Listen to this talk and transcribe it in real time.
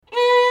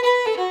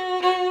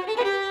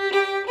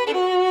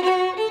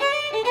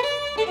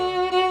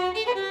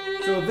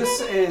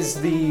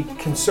is the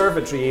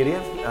conservatory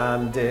area,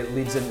 and it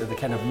leads into the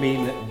kind of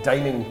main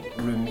dining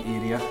room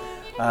area.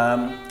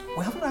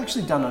 We haven't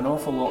actually done an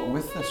awful lot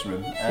with this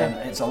room.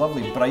 It's a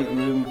lovely bright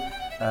room,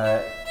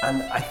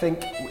 and I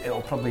think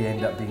it'll probably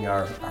end up being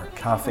our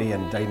cafe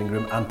and dining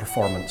room and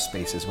performance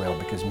space as well,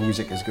 because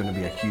music is going to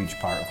be a huge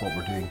part of what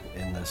we're doing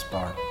in this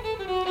bar.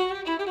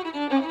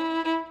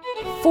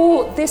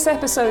 For this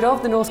episode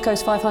of the North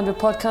Coast 500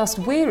 podcast,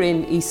 we're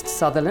in East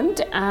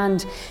Sutherland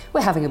and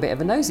we're having a bit of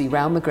a nosy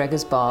round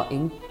McGregor's Bar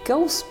in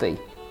Golspie.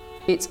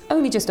 It's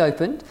only just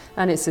opened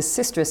and it's a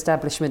sister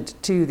establishment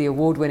to the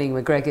award-winning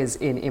McGregor's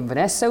in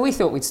Inverness, so we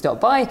thought we'd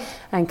stop by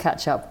and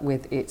catch up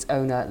with its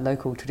owner,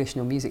 local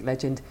traditional music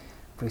legend,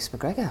 Bruce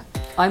McGregor.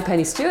 I'm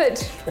Penny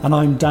Stewart. And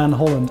I'm Dan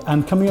Holland,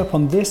 and coming up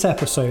on this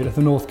episode of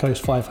the North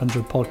Coast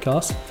 500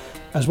 podcast,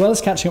 as well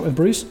as catching up with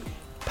Bruce,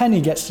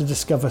 Penny gets to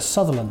discover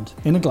Sutherland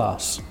in a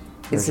glass.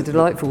 It's a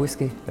delightful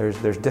whiskey.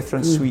 There's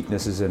different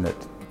sweetnesses in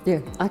it. Yeah,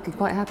 I could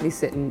quite happily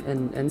sit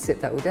and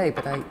sip that all day,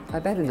 but I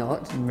better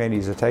not.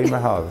 Many's a time I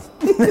have.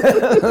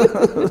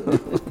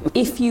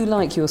 If you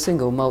like your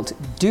single malt,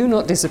 do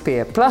not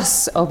disappear.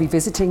 Plus, I'll be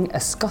visiting a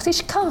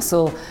Scottish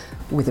castle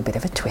with a bit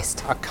of a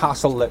twist. A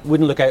castle that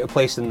wouldn't look out of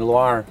place in the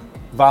Loire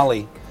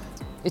Valley.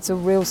 It's a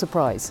real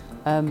surprise.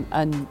 And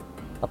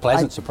a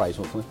pleasant surprise,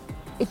 hopefully.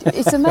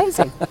 It's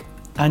amazing.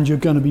 And you're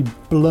going to be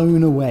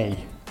blown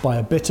away by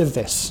a bit of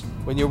this.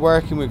 When you're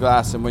working with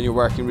glass, and when you're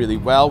working really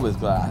well with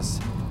glass,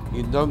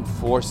 you don't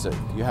force it,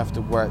 you have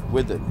to work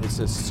with it. It's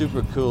a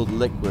super cooled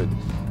liquid,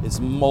 it's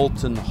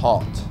molten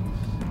hot,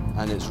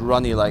 and it's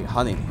runny like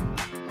honey.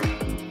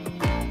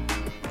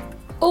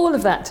 All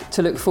of that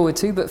to look forward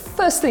to, but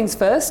first things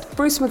first,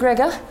 Bruce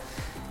McGregor,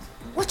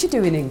 what you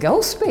doing in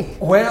Golspie?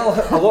 Well,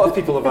 a lot of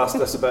people have asked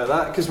us about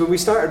that, because when we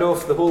started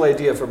off, the whole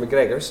idea for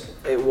McGregor's,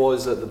 it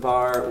was that the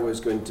bar was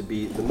going to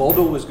be, the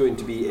model was going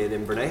to be in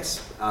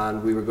Inverness,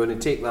 and we were going to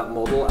take that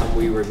model and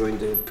we were going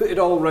to put it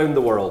all around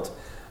the world.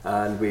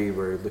 And we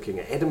were looking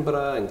at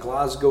Edinburgh and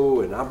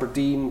Glasgow and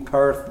Aberdeen,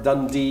 Perth,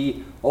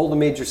 Dundee, all the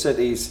major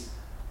cities,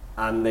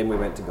 and then we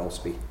went to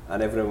Golspie.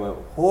 And everyone went,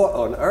 what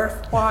on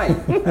earth? Why?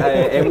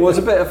 It was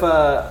a bit of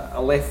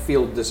a left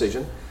field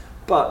decision.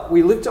 But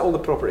we looked at all the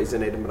properties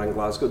in Edinburgh and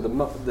Glasgow.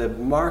 The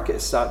market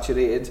is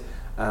saturated,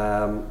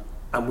 and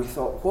we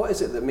thought, what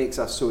is it that makes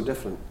us so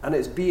different? And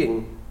it's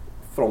being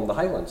from the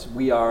Highlands.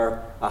 We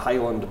are a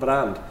Highland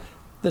brand.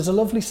 There's a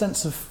lovely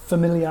sense of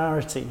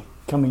familiarity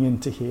coming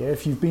into here.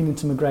 If you've been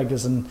into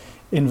McGregor's and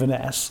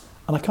Inverness,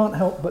 and I can't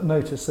help but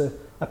notice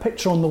a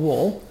picture on the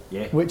wall,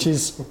 which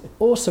is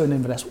also in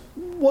Inverness.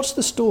 What's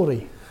the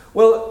story?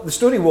 Well, the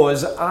story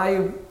was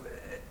I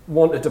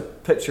wanted a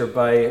picture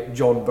by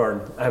John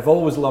Byrne. I've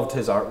always loved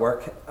his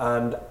artwork,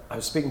 and I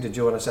was speaking to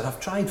Jo and I said, I've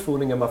tried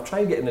phoning him, I've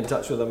tried getting in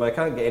touch with him, I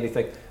can't get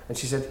anything. And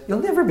she said,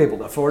 you'll never be able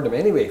to afford him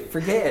anyway,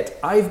 forget it,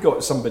 I've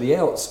got somebody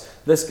else,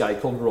 this guy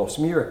called Ross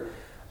Muir.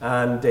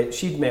 And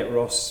she'd met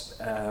Ross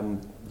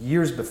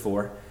years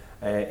before.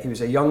 He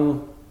was a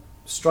young,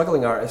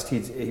 struggling artist.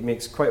 He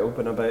makes quite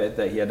open about it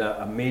that he had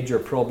a major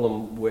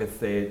problem with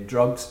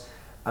drugs,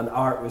 and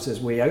art was his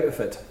way out of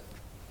it.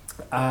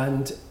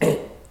 And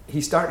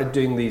he started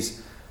doing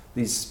these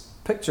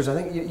pictures. I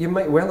think you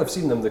might well have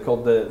seen them. They're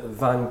called the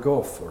Van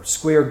Gogh or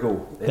Square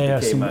Go. They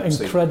are some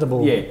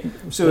incredible. Yeah.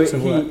 So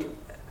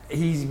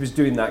he was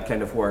doing that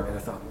kind of work, and I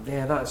thought,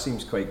 yeah, that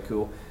seems quite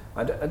cool.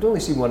 I'd only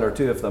seen one or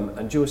two of them,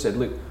 and Jo said,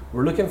 look,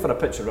 we're looking for a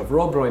picture of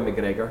Rob Roy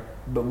McGregor,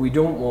 but we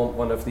don't want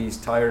one of these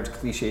tired,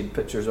 cliched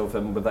pictures of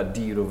him with a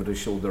deer over his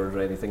shoulder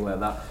or anything like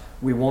that.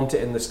 We want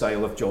it in the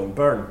style of John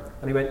Byrne.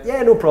 And he went,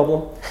 yeah, no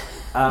problem.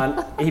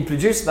 And he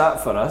produced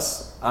that for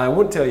us. I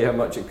won't tell you how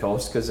much it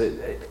cost, because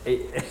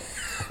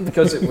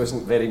because it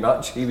wasn't very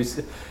much. He was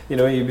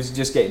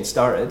just getting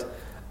started.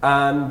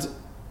 And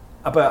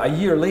about a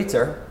year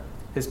later,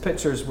 his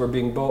pictures were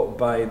being bought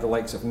by the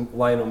likes of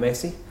Lionel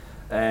Messi.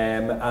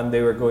 And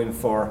they were going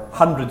for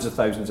hundreds of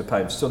thousands of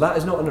pounds. So that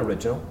is not an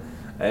original.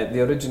 The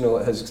original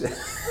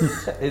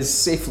is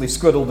safely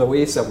squirreled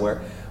away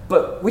somewhere.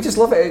 But we just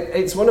love it.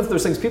 It's one of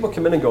those things, people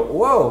come in and go,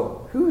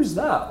 whoa, who's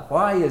that?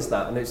 Why is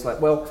that? And it's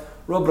like, well,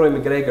 Rob Roy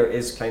McGregor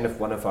is kind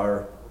of one of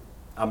our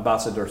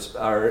ambassadors,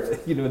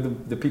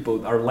 the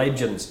people, our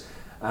legends.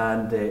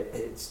 And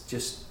it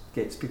just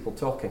gets people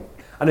talking.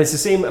 And it's the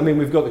same,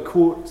 we've got the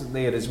quote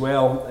there as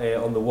well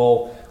on the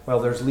wall. Well,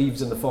 there's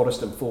leaves in the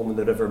forest and foam in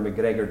the river,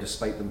 McGregor,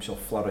 despite them, shall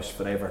flourish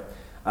forever.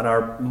 And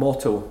our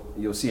motto,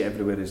 you'll see it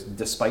everywhere, is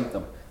despite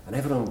them. And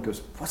everyone goes,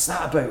 what's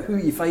that about? Who are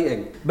you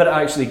fighting? But it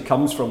actually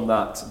comes from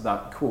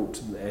that quote,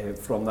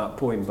 from that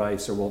poem by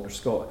Sir Walter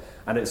Scott.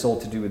 And it's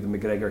all to do with the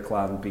McGregor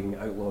clan being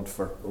outlawed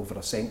for over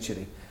a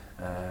century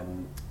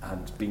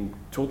and being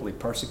totally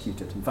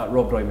persecuted. In fact,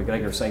 Rob Roy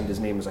McGregor signed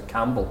his name as a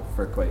Campbell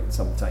for quite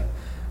some time.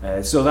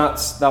 So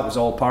that was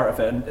all part of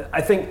it, and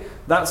I think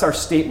that's our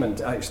statement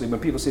actually. When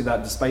people say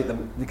that, despite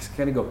them, they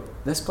kind of go,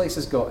 this place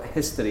has got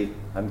history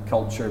and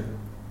culture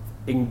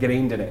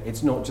ingrained in it.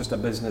 It's not just a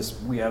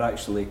business, we are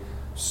actually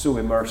so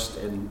immersed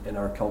in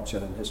our culture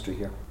and history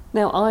here.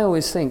 Now, I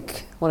always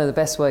think one of the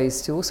best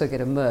ways to also get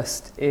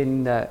immersed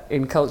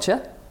in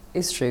culture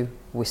is true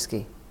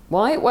whisky.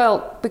 Why?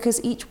 Well,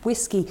 because each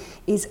whisky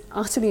is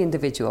utterly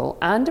individual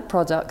and a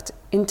product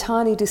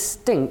entirely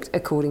distinct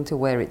according to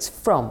where it's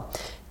from.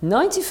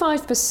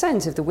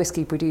 95% of the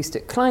whisky produced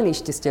at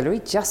Clynelish Distillery,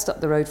 just up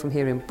the road from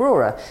here in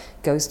Brora,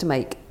 goes to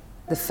make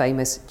the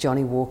famous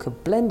Johnnie Walker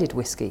blended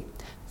whisky.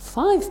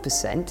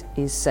 5%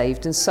 is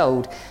saved and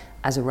sold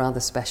as a rather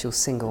special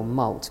single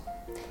malt.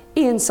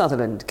 Ian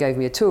Sutherland gave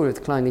me a tour of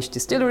the Clynelish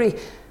Distillery,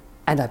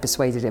 and I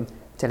persuaded him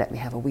to let me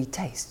have a wee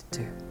taste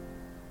too.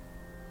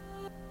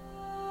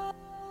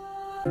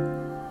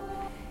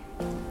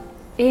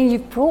 Ian,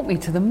 you've brought me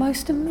to the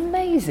most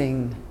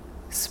amazing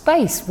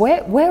space.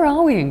 Where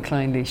are we in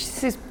Clynelish?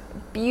 This is a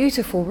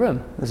beautiful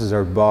room. This is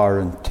our bar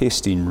and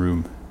tasting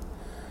room,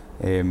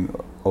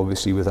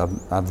 obviously with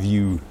a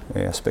view,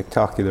 a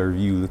spectacular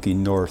view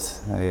looking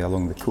north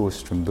along the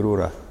coast from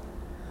Brora.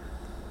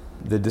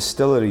 The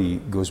distillery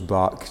goes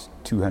back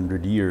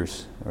 200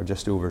 years, or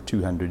just over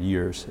 200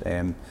 years.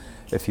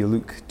 If you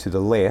look to the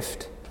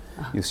left,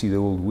 you'll see the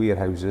old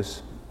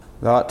warehouses.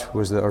 That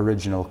was the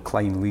original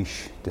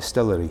Clynelish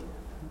distillery.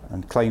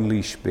 And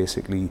Clynelish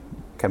basically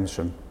comes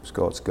from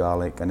Scots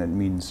Gaelic, and it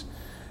means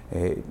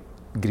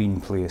green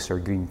place or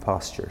green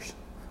pastures.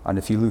 And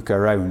if you look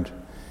around,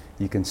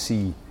 you can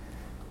see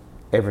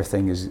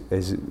everything is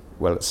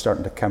well, it's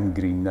starting to come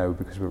green now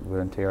because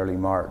we're into early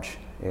March.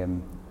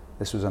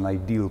 This was an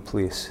ideal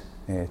place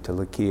to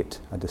locate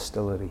a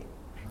distillery.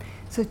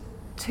 So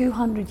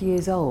 200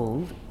 years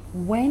old,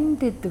 when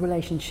did the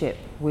relationship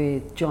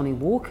with Johnnie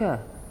Walker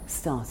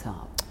start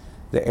up?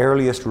 The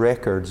earliest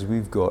records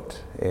we've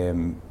got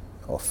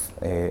of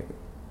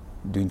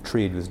doing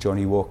trade with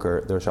Johnnie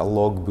Walker, there's a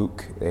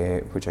logbook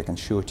which I can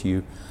show to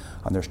you,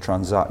 and there's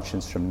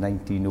transactions from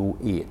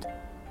 1908.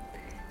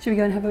 Should we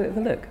go and have a bit of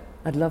a look?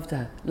 I'd love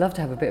to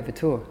have a bit of a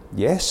tour.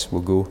 Yes,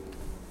 we'll go.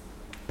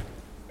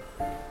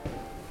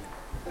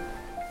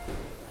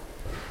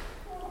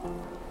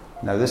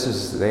 Now this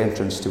is the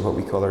entrance to what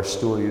we call our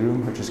story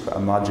room, which has got a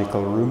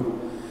magical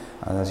room.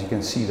 And as you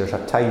can see, there's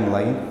a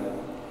timeline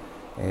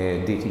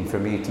dating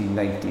from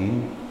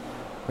 1819,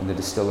 when the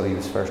distillery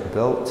was first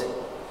built,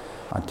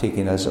 and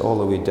taking us all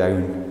the way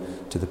down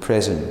to the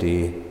present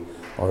day,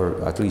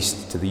 or at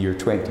least to the year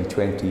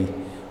 2020,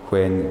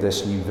 when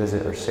this new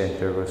visitor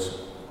centre was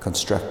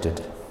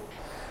constructed.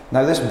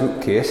 Now this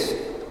bookcase,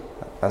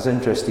 as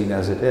interesting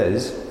as it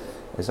is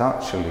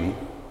actually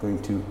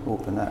going to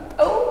open up.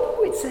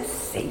 Oh, it's a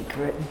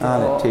secret door.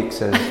 And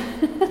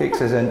it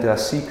takes us into a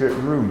secret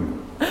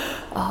room.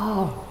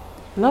 Oh,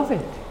 love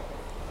it.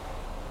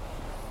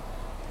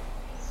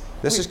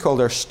 This is called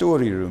our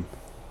story room.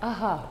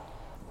 Aha.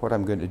 What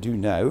I'm going to do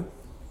now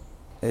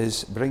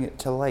is bring it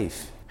to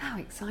life. How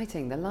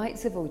exciting. The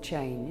lights have all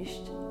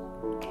changed.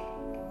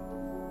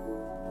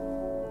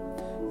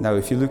 Now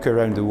if you look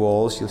around the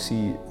walls, you'll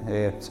see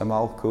some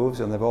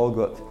alcoves, and they've all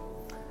got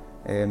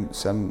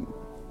some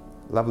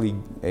lovely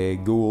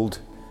gold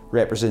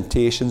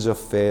representations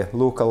of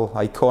local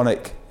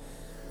iconic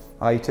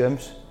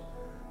items.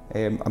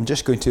 I'm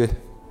just going to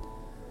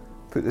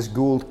put this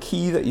gold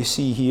key that you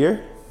see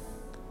here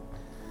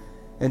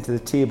into the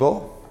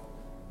table,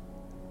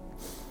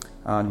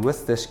 and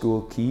with this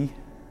gold key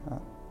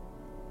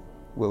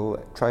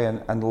we'll try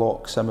and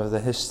unlock some of the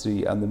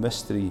history and the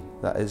mystery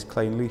that is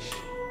Clynelish.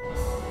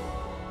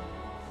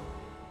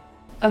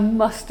 I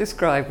must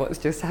describe what's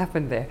just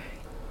happened there.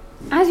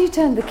 As you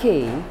turn the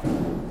key,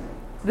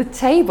 the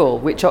table,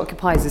 which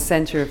occupies the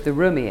centre of the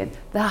room, Ian,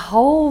 the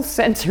whole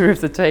centre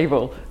of the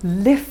table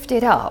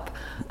lifted up,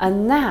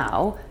 and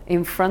now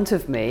in front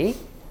of me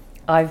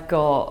I've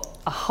got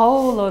a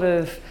whole lot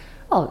of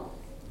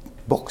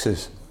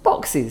boxes.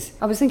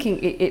 I was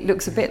thinking it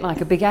looks a bit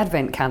like a big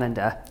advent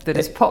calendar that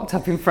has popped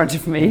up in front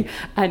of me,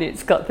 and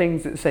it's got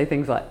things that say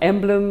things like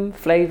emblem,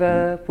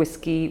 flavour,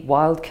 whiskey,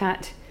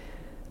 wildcat,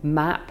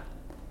 map,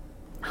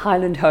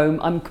 Highland home.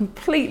 I'm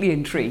completely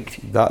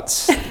intrigued.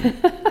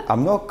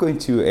 I'm not going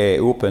to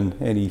open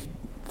any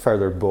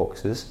further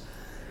boxes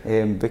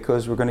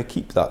because we're going to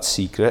keep that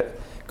secret,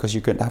 because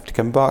you're going to have to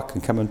come back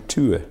and come on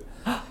tour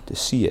to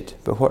see it.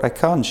 But what I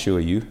can show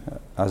you,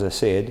 as I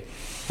said,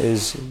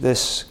 is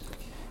this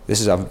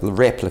is a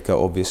replica,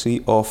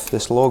 obviously, of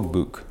this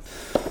logbook.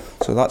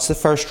 So that's the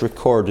first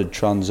recorded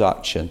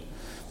transaction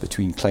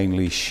between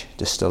Clynelish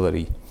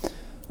Distillery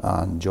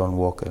and John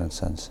Walker and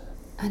Sons.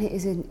 And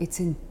it's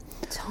in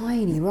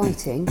tiny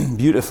writing.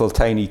 Beautiful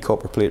tiny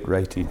copperplate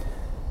writing.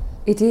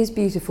 It is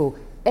beautiful,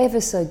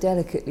 ever so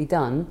delicately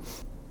done.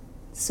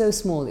 So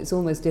small it's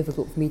almost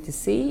difficult for me to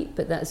see,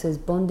 but that says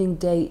bonding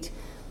date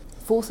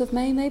 4th of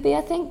May maybe,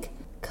 I think.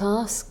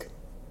 Cask.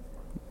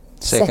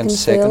 Second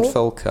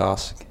fill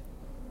cask.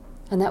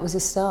 And that was a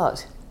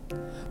start.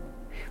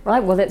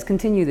 Right, well let's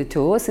continue the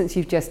tour, since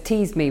you've just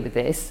teased me with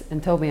this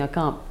and told me I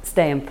can't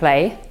stay and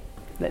play.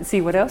 Let's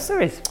see what else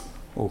there is.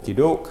 Okie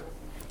doke.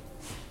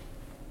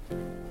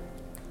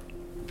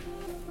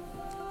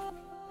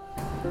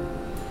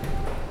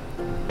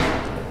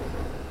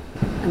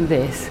 And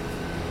this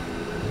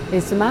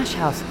is the mash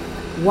house.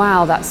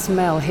 Wow, that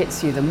smell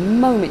hits you the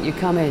moment you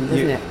come in,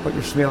 doesn't it? What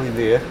you're smelling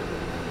there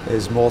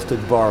is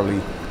malted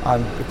barley.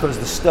 And because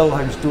the still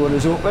house door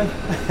is open,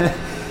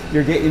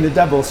 you're getting the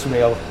double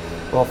smell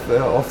of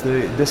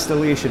the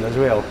distillation as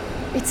well.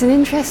 It's an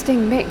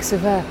interesting mix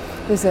of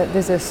there's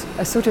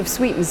a sort of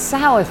sweet and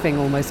sour thing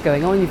almost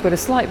going on. You've got a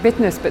slight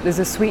bitterness, but there's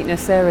a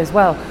sweetness there as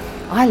well.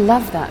 I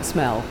love that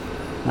smell.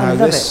 Now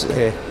this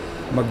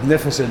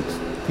magnificent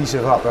piece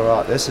of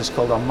apparatus is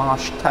called a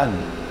mash tun.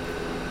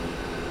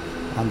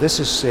 And this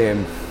is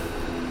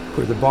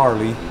where the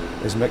barley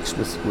is mixed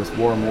with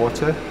warm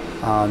water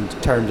and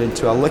turned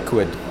into a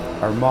liquid,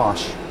 or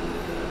mash.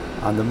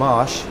 And the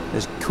mash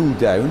is cooled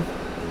down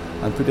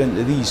and put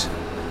into these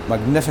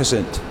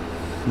magnificent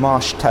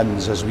mash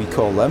tuns, as we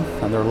call them,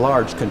 and they're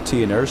large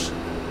containers.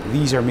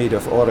 These are made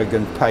of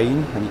Oregon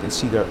pine, and you can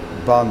see they're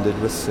banded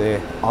with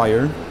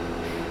iron.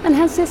 And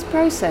has this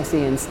process,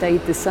 Ian,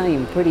 stayed the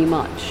same pretty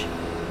much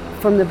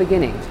from the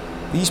beginning?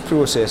 These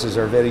processes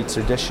are very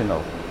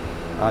traditional,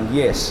 and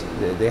yes,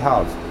 they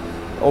have.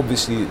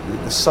 Obviously,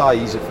 the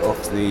size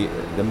of the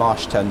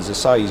mash tuns, the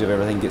size of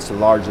everything gets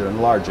larger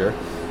and larger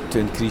to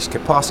increase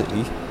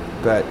capacity,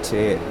 but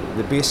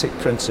the basic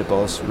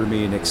principles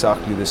remain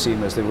exactly the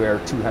same as they were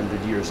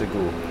 200 years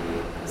ago.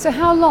 So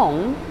how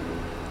long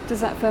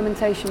does that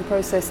fermentation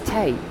process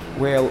take?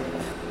 Well,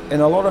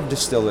 in a lot of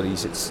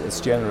distilleries it's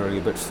generally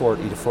about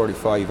 40 to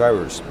 45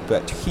 hours,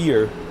 but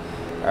here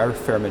our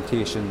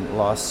fermentation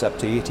lasts up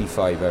to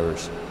 85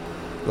 hours.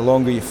 The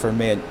longer you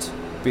ferment,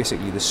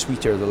 basically the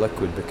sweeter the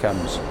liquid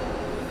becomes.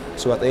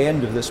 So at the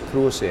end of this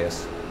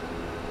process,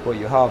 what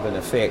you have in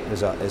effect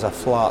is a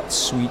flat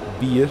sweet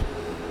beer,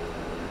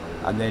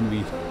 and then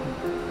we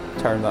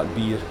turn that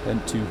beer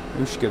into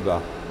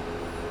ushkeba.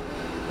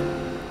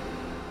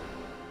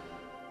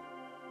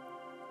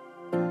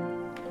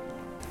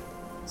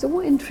 So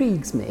what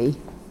intrigues me,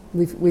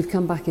 we've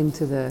come back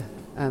into the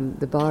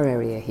bar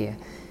area here.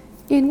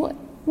 Ian,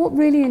 what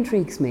really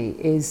intrigues me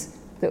is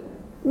that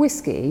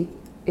whiskey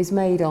is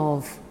made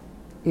of,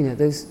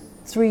 those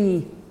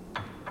 3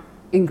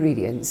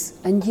 ingredients,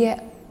 and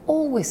yet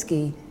all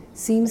whiskey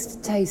seems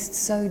to taste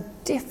so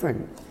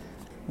different.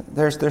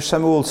 There's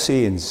some old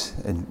sayings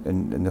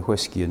in the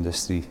whiskey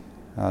industry,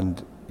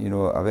 and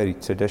a very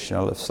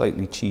traditional, a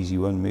slightly cheesy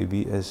one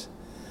maybe is,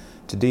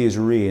 today's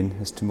rain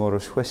is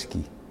tomorrow's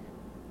whiskey.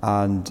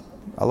 And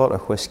a lot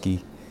of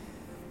whiskey,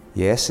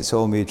 yes, it's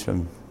all made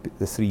from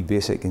the 3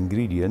 basic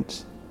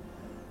ingredients,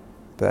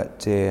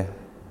 but a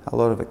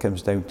lot of it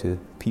comes down to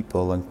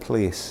people and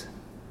place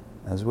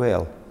as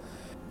well.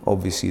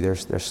 Obviously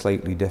there's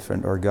slightly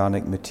different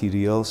organic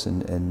materials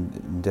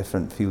in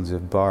different fields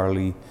of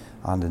barley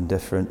and in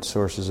different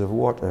sources of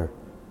water.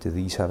 Do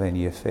these have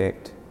any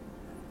effect?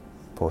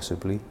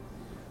 Possibly.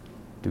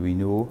 Do we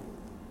know?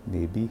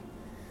 Maybe.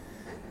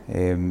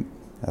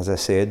 As I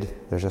said,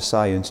 there's a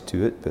science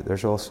to it, but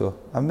there's also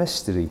a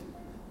mystery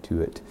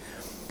to it.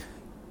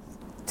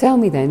 Tell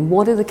me then,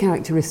 what are the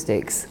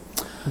characteristics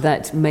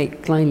that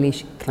make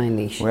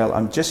Clynelish? Well,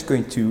 I'm just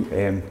going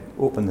to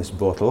open this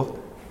bottle.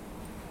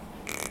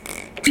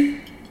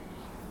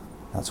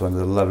 That's one of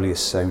the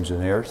loveliest sounds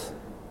on earth.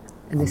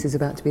 And this is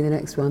about to be the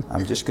next one.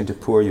 I'm just going to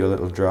pour you a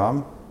little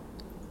dram.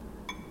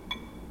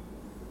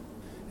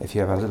 If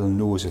you have a little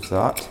nose of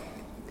that.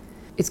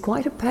 It's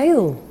quite a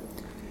pale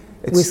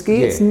whiskey.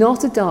 Yeah. It's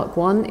not a dark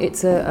one.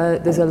 It's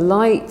there's a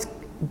light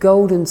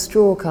golden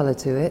straw colour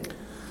to it.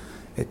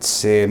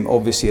 It's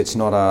obviously it's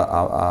not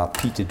a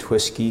peated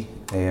whiskey.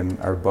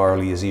 Our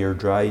barley is air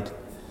dried.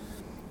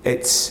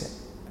 Its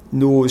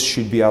nose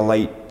should be a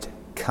light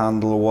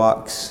candle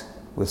wax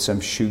with some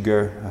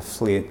sugar, a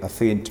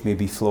faint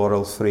maybe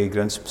floral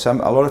fragrance. A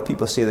lot of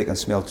people say they can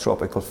smell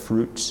tropical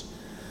fruits.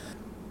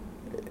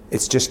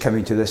 It's just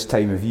coming to this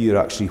time of year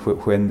actually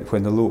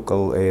when the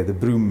local the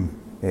broom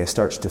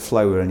starts to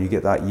flower, and you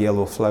get that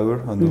yellow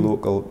flower on the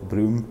local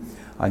broom,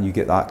 and you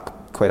get that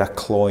quite a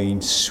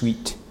cloying,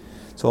 sweet,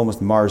 it's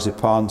almost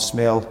marzipan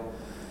smell.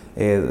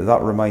 That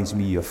reminds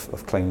me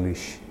of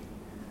Clynelish.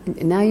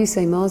 Now you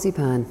say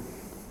marzipan,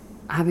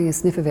 having a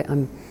sniff of it,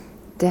 I'm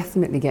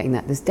definitely getting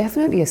that. There's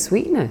definitely a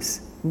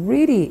sweetness,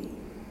 really,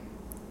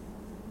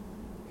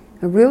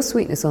 a real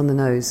sweetness on the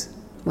nose.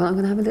 Well, I'm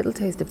going to have a little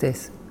taste of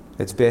this.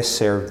 It's best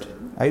served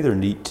either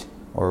neat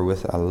or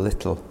with a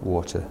little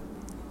water.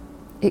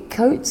 It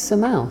coats the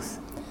mouth,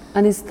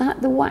 and is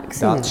that the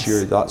waxiness?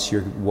 That's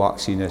your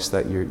waxiness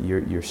that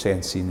you're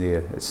sensing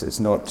there. It's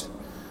not.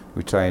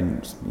 We try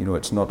and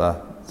it's not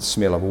a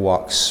smell of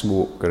wax,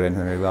 smoke, or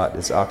anything like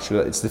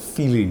that. It's the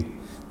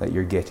feeling that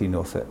you're getting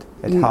off it.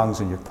 It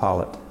hangs on your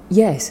palate.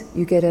 Yes,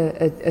 you get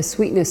a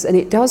sweetness, and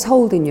it does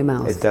hold in your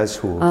mouth. It does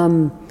hold.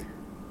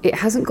 It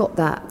hasn't got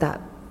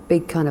that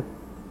big kind of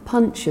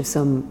punch of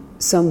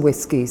some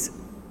whiskies.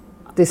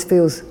 This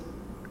feels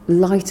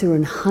lighter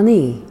and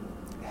honeyish.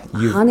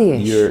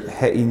 You're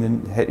hitting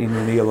the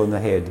nail on the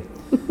head.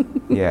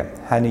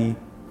 Yeah, honey.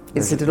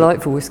 It's a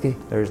delightful whiskey.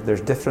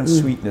 There's different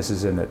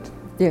sweetnesses in it.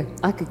 Yeah,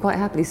 I could quite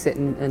happily sit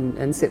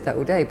and sip that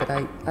all day, but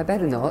I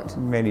better not.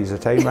 Many's the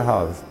time I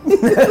have.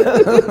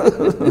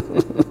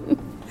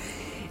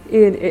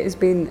 Ian, it has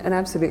been an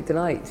absolute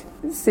delight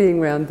seeing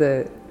around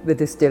the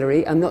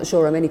distillery. I'm not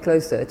sure I'm any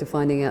closer to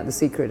finding out the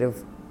secret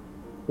of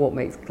what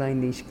makes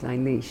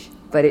Clynelish,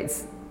 but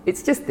it's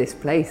just this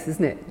place,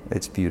 isn't it?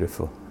 It's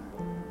beautiful.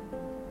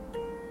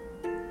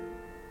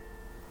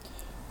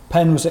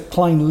 Pen was at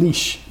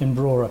Clynelish in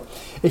Brora.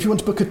 If you want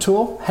to book a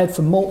tour, head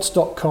for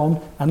malts.com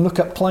and look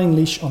up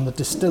Clynelish on the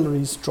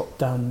distillery's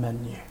drop-down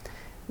menu.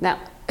 Now,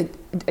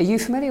 are you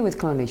familiar with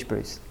Clynelish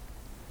brews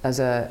as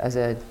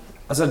a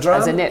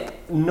dram? As a nip?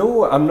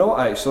 No, I'm not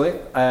actually.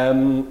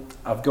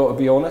 I've got to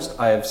be honest.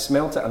 I have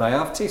smelt it and I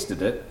have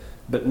tasted it,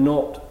 but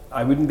not.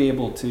 I wouldn't be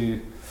able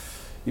to,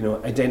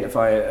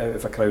 identify it out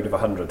of a crowd of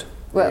 100.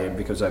 Well,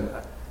 because I'm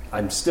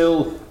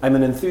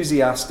an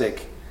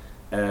enthusiastic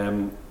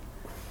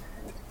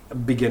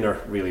beginner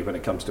really when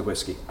it comes to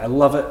whiskey. I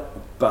love it,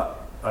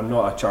 but I'm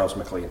not a Charles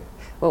MacLean.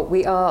 Well,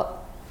 we are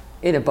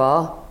in a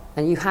bar,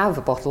 and you have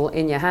a bottle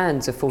in your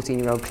hands of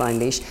 14-year-old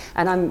Clynelish,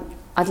 and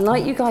I'd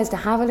like you guys to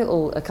have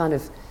a kind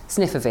of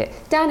sniff of it.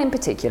 Dan in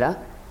particular,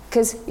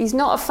 because he's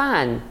not a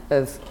fan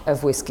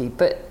of whiskey,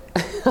 but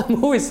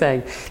I'm always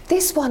saying,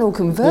 this one will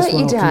convert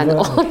you, Dan,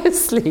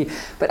 honestly.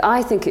 But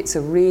I think it's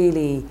a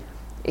light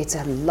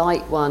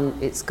one.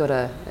 It's got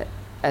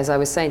as I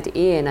was saying to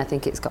Ian, I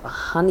think it's got a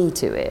honey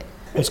to it.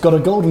 It's got a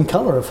golden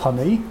colour of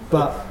honey,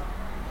 but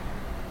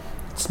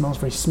it smells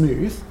very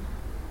smooth.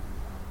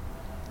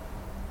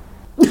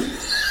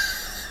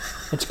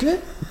 It's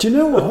good. Do you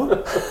know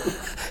what?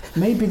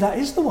 Maybe that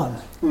is the one.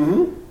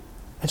 Mm-hmm.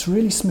 It's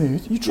really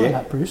smooth. You try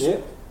that, Bruce. Yeah.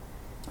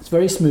 It's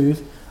very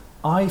smooth.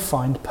 I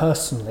find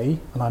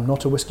personally, and I'm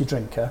not a whiskey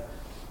drinker,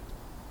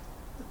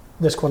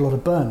 there's quite a lot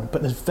of burn,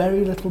 but there's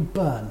very little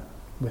burn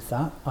with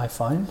that, I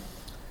find.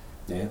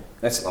 Yeah,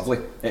 that's lovely.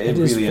 It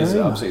really is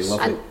absolutely nice.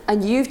 lovely.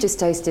 And you've just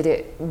tasted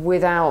it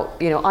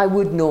without, I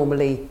would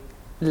normally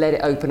let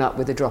it open up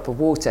with a drop of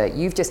water.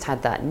 You've just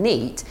had that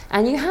neat,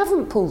 and you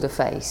haven't pulled a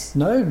face.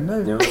 No.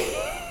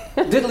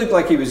 It did look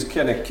like he was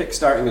kind of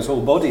kick-starting his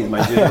whole body,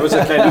 mind you. There was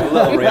a kind of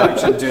little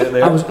reaction to it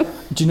there.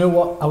 Do you know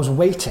what? I was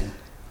waiting.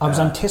 I was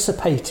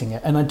anticipating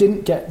it, and I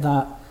didn't get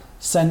that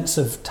sense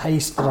of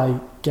taste that I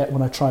get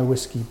when I try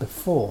whiskey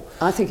before.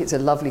 I think it's a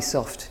lovely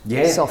soft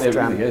dram. It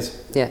really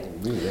is. Yeah. It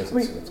really is.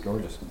 It's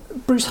gorgeous.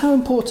 Bruce, how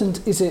important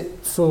is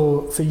it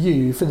for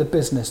you, for the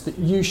business, that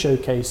you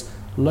showcase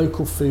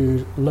local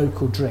food,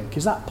 local drink?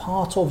 Is that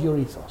part of your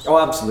ethos? Oh,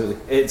 absolutely.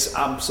 It's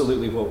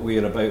absolutely what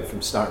we're about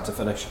from start to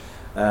finish.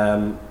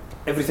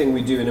 Everything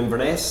we do in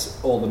Inverness,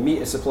 all the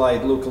meat is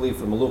supplied locally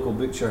from a local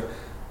butcher.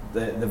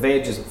 The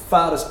veg, as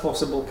far as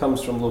possible,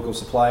 comes from local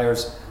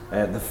suppliers.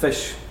 The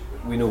fish,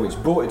 we know which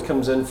boat it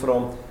comes in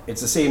from.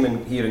 It's the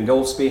same here in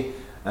Golspie.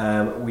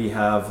 We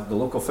have the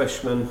local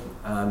fisherman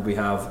and we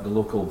have the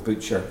local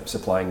butcher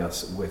supplying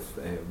us with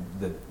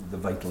the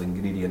vital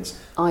ingredients.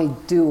 I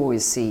do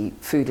always see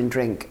food and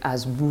drink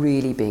as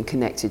really being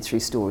connected through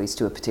stories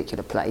to a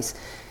particular place.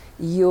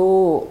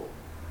 You're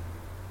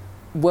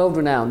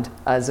world-renowned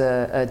as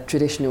a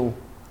traditional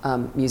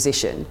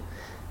musician.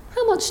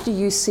 How much do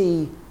you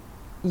see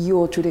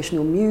your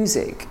traditional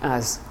music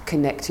as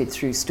connected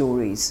through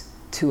stories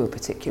to a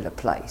particular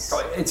place?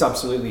 It's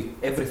absolutely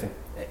everything.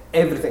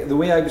 Everything. The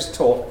way I was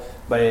taught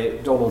by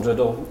Donald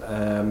Riddle,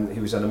 he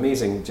was an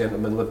amazing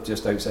gentleman, lived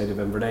just outside of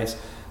Inverness,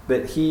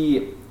 but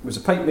he was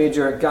a pipe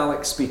major,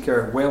 Gaelic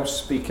speaker, Welsh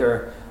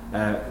speaker,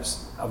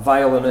 a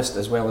violinist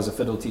as well as a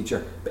fiddle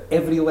teacher. But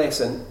every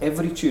lesson,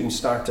 every tune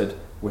started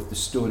with the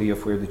story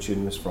of where the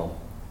tune was from.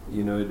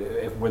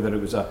 Whether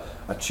it was a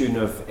tune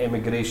of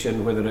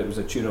emigration, whether it was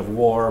a tune of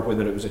war,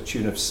 whether it was a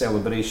tune of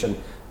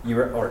celebration,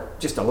 or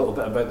just a little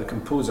bit about the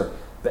composer.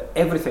 But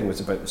everything was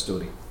about the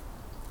story.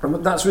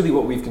 And that's really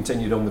what we've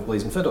continued on with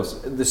Blazing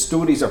Fiddles. The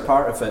stories are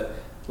part of it,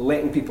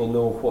 letting people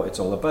know what it's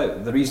all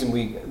about. The reason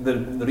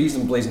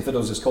Blazing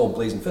Fiddles is called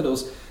Blazing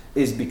Fiddles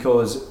is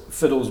because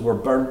fiddles were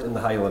burnt in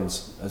the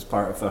Highlands as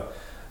part of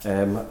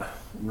a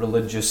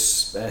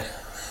religious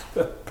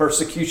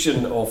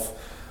persecution of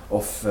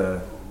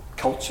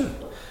culture.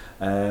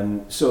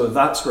 So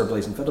that's where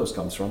Blazing Fiddles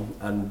comes from,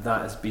 and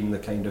that has been the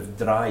kind of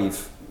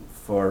drive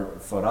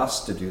for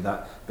us to do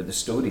that. But the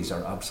stories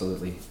are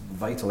absolutely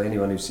vital.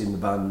 Anyone who's seen the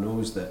band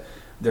knows that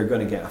they're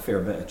going to get a fair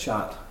bit of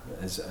chat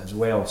as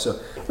well. So,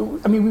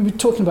 I mean, we were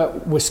talking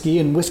about whiskey,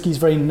 and whiskey is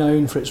very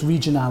known for its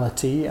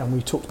regionality, and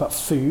we talked about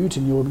food,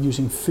 and you're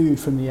using food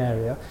from the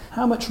area.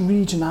 How much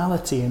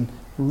regionality and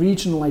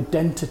regional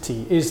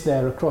identity is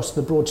there across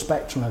the broad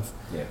spectrum of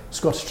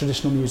Scottish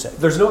traditional music?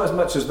 There's not as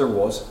much as there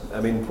was.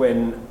 I mean,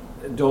 when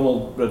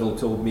Donald Riddle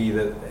told me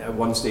that at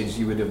one stage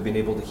you would have been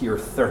able to hear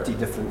 30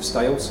 different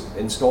styles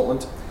in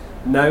Scotland.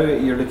 Now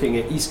you're looking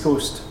at East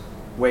Coast,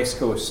 West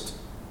Coast,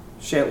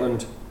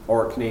 Shetland,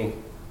 Orkney,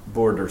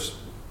 Borders,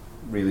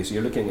 really. So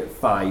you're looking at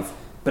 5,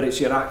 but it's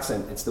your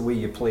accent, it's the way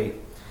you play.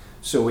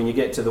 So when you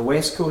get to the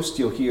West Coast,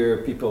 you'll hear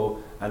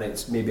people, and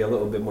it's maybe a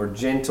little bit more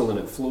gentle and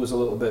it flows a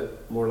little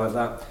bit more like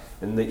that.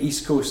 And the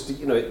East Coast,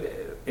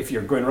 if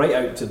you're going right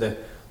out to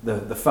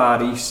the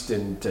Far East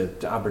and to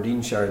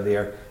Aberdeenshire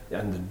there,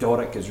 and the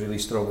Doric is really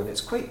strong, and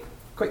it's quite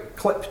quite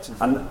clipped,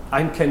 and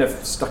I'm kind of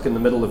stuck in the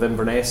middle of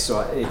Inverness, so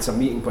it's a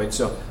meeting point.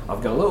 So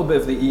I've got a little bit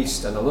of the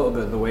east and a little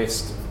bit of the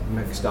west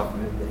mixed up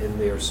in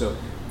there, so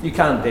you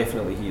can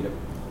definitely hear it.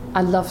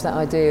 I love that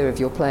idea of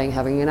your playing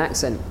having an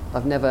accent.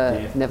 I've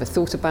never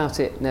thought about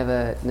it,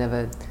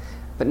 never,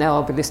 but now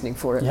I'll be listening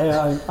for it.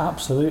 Yeah,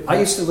 absolutely. I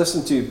used to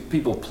listen to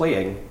people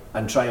playing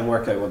and try and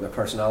work out what their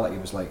personality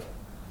was like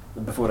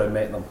before I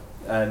met them.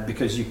 And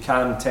because you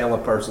can tell a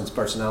person's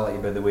personality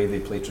by the way they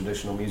play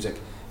traditional music.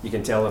 You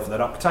can tell if they're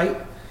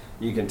uptight,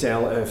 you can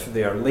tell if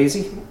they are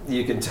lazy,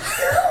 you can tell,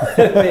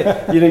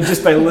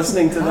 just by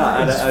listening to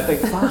that. And I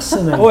think,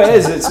 fascinating. Oh, it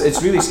is.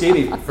 It's really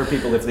scary for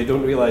people if they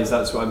don't realise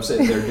that's what I'm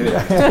sitting there doing.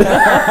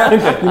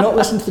 You're not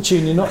listening to the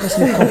tune, you're not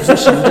listening to the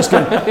composition, you're just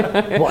going,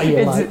 what are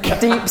you like?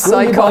 It's deep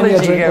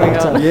psychology going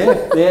on.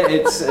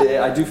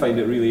 Yeah, I do find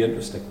it really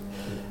interesting.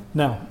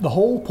 Now, the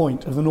whole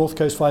point of the North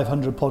Coast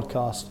 500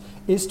 podcast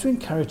is to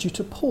encourage you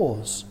to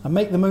pause and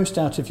make the most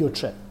out of your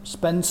trip,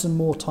 spend some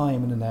more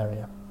time in an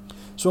area.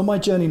 So on my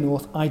journey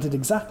north, I did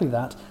exactly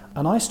that,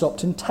 and I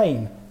stopped in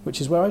Tain, which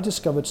is where I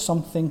discovered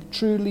something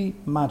truly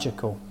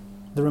magical,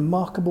 the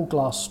remarkable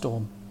glass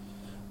storm.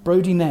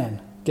 Brodie Nairn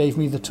gave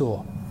me the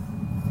tour.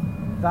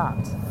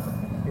 That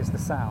is the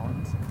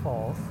sound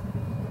of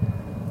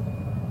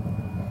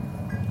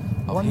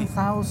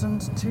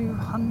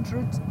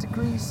 1,200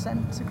 degrees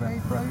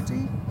centigrade,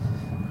 Brodie?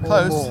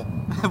 Close.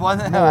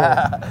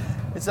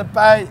 It's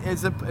about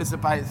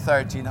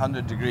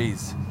 1,300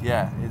 degrees.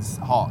 Yeah, it's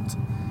hot,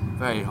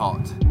 very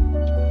hot.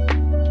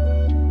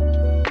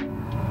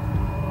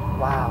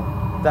 Wow,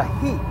 the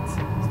heat.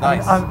 It's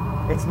nice.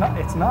 It's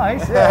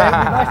nice. Yeah, it'd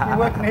be nice to be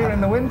working here in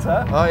the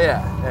winter. Oh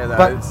yeah, no,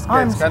 But it's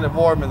kind of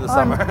warm in the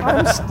summer.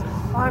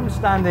 I'm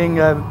standing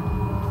a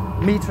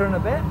metre and a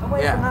bit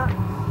away from that,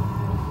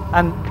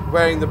 and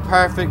wearing the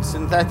perfect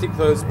synthetic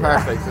clothes,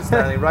 perfect for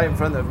standing right in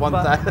front of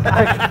 1,000.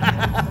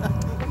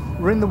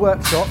 We're in the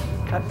workshop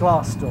at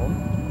Glasstorm.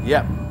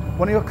 Yep.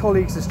 One of your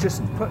colleagues has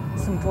just put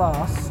some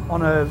glass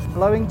on a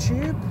blowing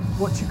tube.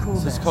 What do you call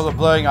this? It's called a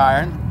blowing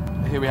iron.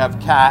 Here we have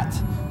Kat,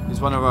 who's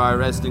one of our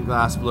resident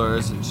glass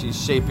blowers, and she's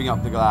shaping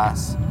up the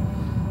glass.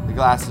 The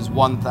glass is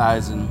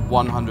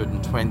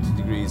 1,120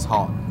 degrees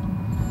hot.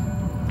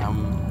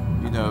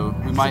 We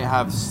might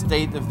have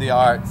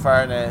state-of-the-art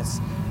furnace.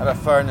 I have a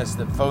furnace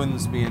that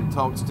phones me and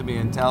talks to me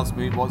and tells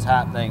me what's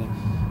happening,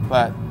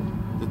 but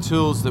the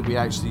tools that we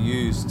actually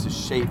use to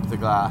shape the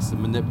glass and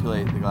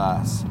manipulate the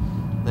glass,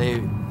 they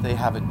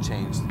haven't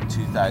changed in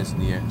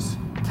 2,000 years.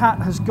 Kat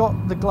has got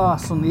the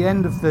glass on the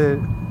end of the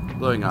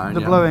blowing iron,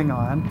 blowing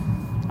iron,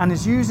 and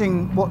is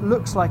using what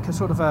looks like a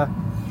sort of a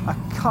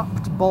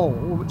cupped bowl,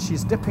 which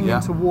she's dipping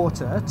into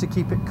water to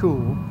keep it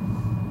cool,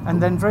 and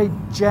then very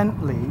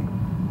gently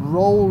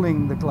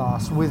rolling the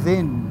glass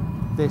within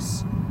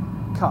this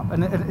cup.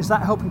 And is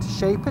that helping to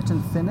shape it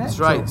and thin it? That's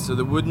right. So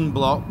the wooden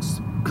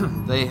blocks,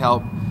 they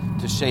help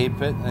to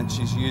shape it, and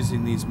she's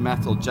using these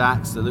metal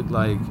jacks that look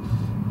like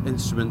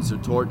instruments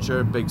of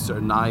torture, big sort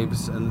of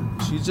knives, and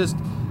she's just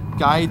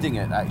guiding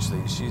it.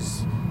 Actually,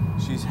 she's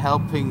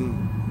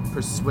helping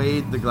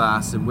persuade the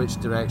glass in which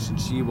direction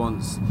she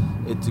wants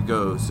it to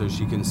go, so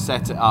she can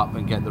set it up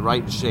and get the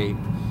right shape.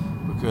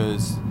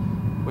 Because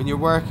when you're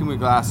working with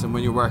glass, and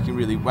when you're working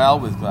really well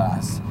with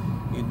glass,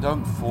 you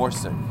don't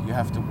force it, you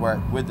have to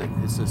work with it.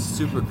 It's a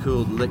super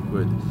cooled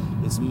liquid,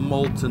 it's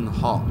molten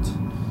hot,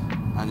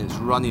 and it's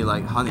runny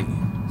like honey.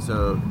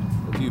 So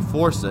if you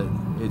force it,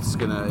 it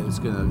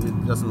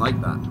doesn't like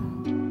that.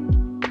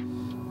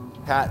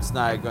 Kat's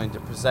now going to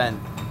present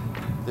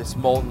this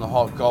molten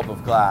hot gob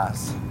of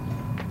glass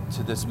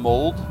to this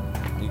mold.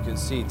 You can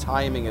see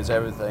timing is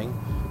everything.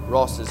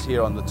 Ross is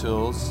here on the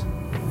tools.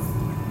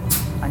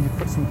 And you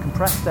put some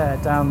compressed air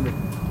down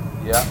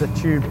the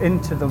tube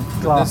into the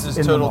glass. This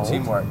is total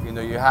teamwork.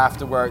 You have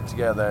to work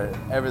together.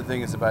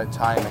 Everything is about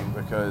timing,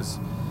 because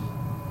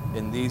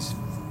in these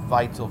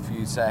vital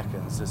few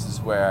seconds, this is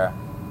where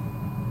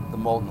the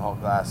molten hot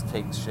glass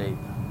takes shape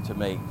to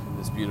make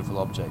this beautiful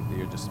object that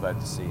you're just about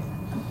to see.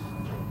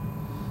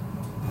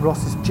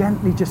 Ross is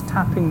gently just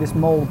tapping this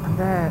mold, and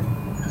there,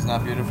 isn't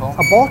that beautiful?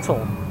 a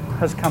bottle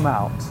has come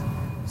out.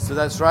 So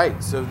that's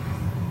right. So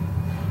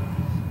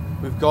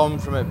we've gone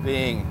from it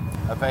being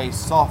a very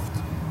soft,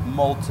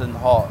 molten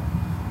hot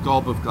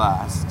gob of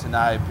glass to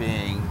now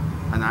being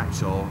an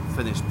actual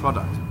finished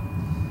product.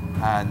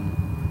 And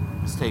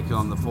it's taken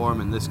on the form,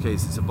 in this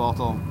case it's a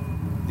bottle.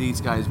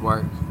 These guys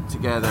work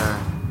together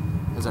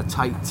as a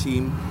tight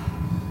team.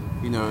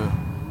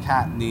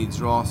 Kat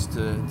needs Ross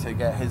to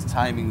get his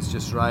timings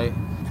just right,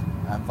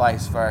 and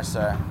vice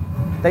versa.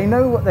 They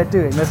know what they're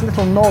doing. There's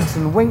little nods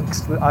and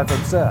winks that I've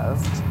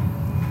observed,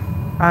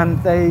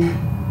 and they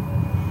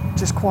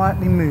just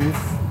quietly move,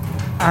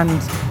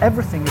 and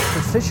everything is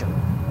precision.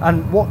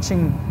 And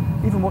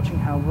even watching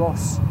how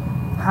Ross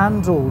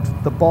handled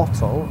the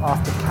bottle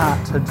after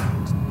Kat had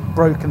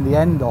broken the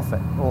end off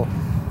it, or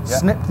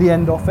snipped the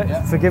end off it,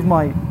 forgive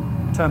my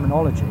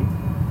terminology,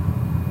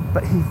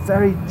 but he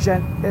very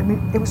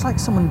it was like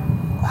someone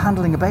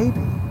handling a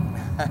baby.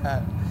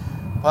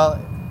 Well,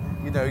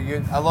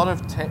 a lot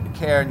of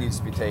care needs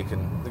to be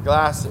taken. The The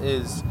glass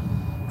is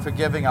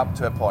forgiving up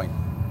to a point,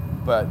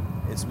 but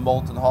it's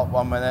molten hot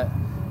one minute,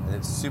 and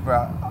it's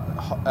super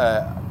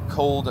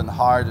cold and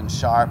hard and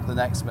sharp the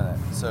next minute.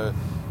 So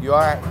you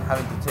are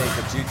having to take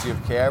a duty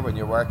of care when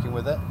you're working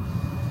with it.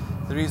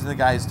 The reason the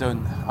guys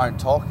aren't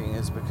talking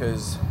is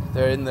because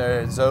they're in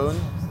their zone,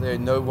 they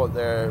know what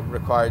they're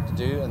required to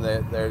do, and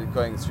they're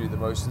going through the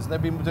motions. They've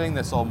been doing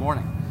this all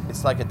morning.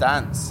 It's like a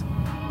dance.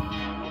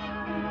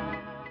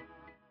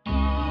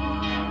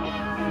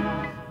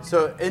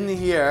 So in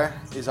here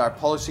is our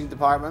polishing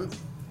department,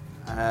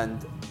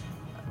 and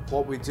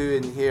what we do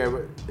in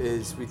here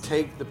is we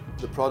take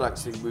the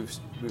products that we've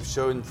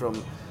shown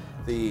from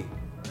the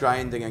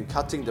grinding and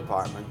cutting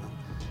department,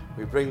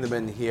 we bring them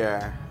in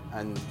here,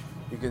 and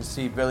you can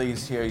see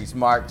Billy's here, he's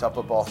marked up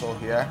a bottle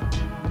here.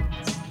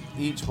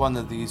 Each one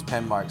of these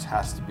pen marks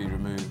has to be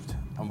removed,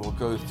 and we'll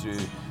go through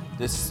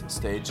this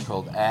stage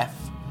called F,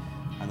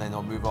 and then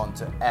we'll move on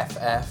to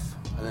FF,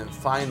 and then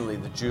finally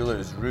the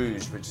Jeweler's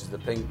Rouge, which is the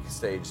pink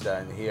stage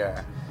down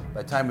here.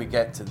 By the time we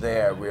get to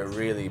there, we're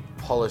really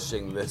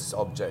polishing this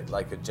object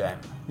like a gem.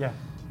 Yeah.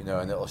 You know,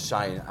 and it'll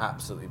shine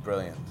absolutely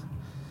brilliant.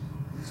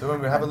 So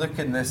when we have a look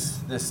in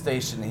this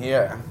station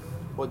here,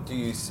 what do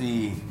you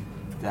see,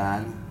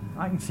 Dan?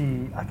 I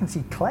can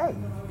see clay.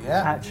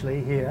 Yeah.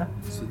 Actually here.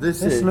 So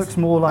this looks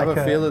more like have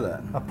a feel of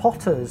that. A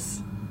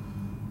potter's.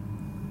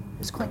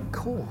 It's quite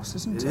coarse,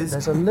 isn't it?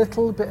 There's a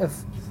little bit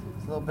of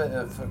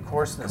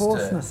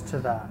coarseness to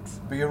that.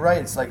 But you're right,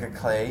 it's like a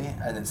clay,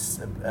 and it's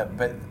a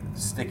bit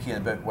sticky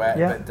and a bit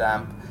wet, a bit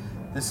damp.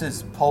 This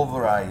is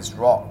pulverized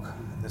rock.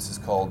 This is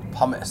called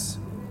pumice.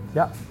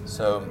 Yeah.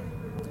 So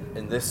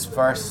in this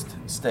first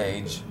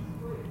stage,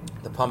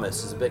 the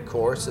pumice is a bit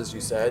coarse, as you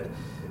said,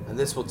 and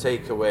this will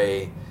take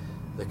away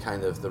the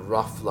kind of the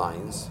rough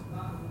lines.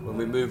 When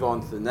we move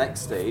on to the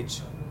next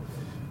stage,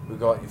 we've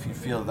got, if you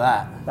feel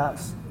that,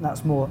 that's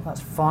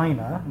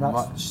finer,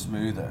 much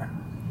smoother.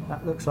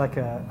 That looks like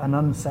an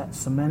unset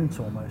cement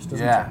almost,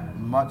 doesn't it? Yeah,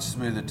 much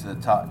smoother to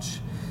the touch.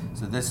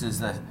 So this is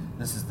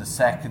the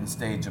second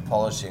stage of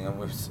polishing,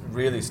 and it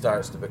really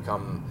starts to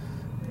become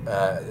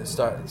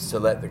starts to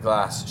let the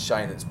glass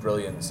shine its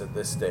brilliance at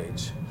this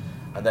stage.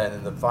 And then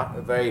in the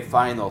very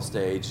final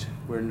stage,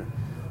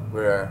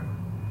 we're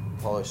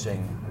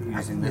polishing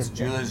using this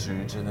Jeweler's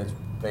Rouge, and it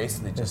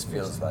basically just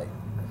feels like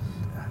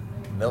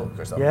milk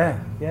or something.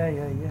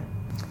 Yeah.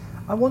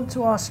 I want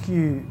to ask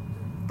you,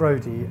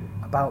 Brodie,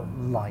 about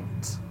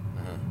light,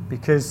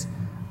 because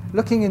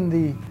looking in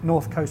the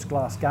North Coast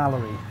Glass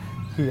Gallery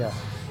here,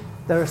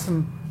 there are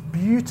some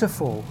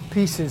beautiful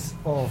pieces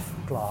of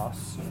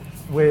glass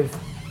with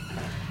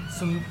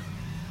some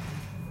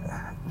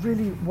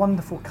really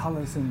wonderful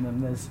colours in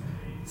them. There's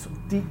sort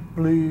of deep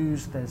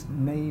blues, there's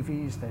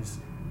navies, there's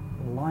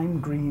lime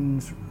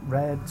greens,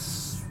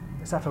 reds.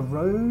 Is that a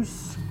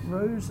rose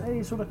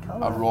sort of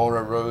colour?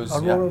 Aurora rose.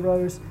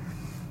 Rose.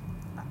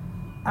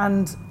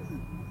 And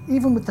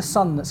even with the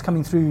sun that's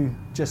coming through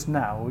just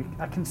now,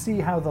 I can see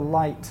how the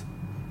light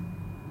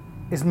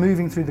is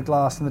moving through the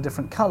glass in the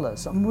different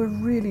colours. And we're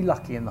really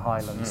lucky in the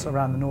Highlands,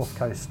 around the North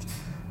Coast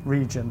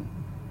region,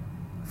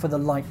 for the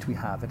light we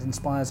have. It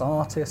inspires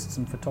artists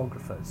and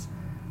photographers.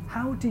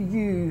 How do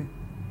you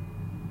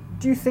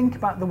think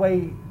about the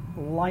way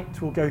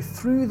light will go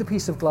through the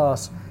piece of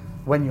glass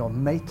when you're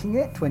making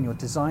it, when you're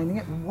designing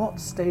it? What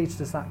stage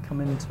does that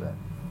come into it?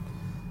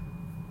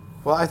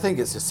 Well, I think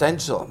it's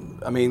essential.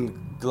 I mean,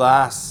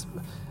 glass,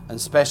 and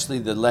especially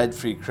the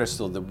lead-free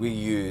crystal that we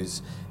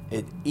use,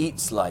 it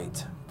eats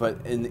light, but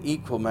in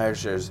equal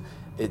measures,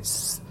 it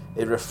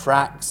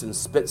refracts and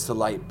spits the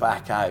light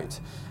back out.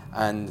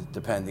 And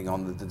depending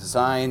on the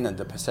design and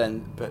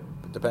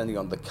depending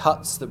on the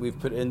cuts that we've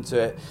put into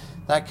it,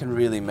 that can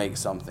really make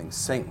something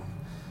sing.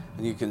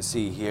 And you can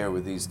see here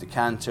with these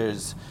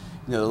decanters,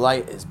 you know, the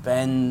light is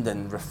bent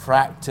and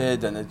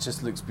refracted, and it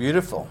just looks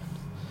beautiful.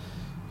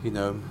 You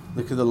know,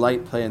 look at the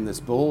light play in this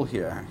bowl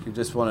here. You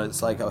just want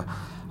it's like a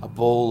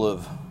bowl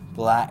of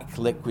black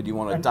liquid you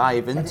want to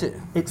dive into.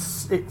 It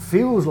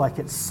feels like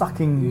it's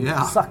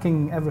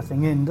sucking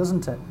everything in,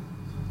 doesn't it?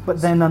 But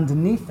then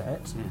underneath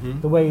it,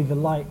 the way the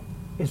light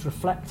is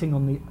reflecting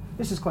on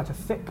this is quite a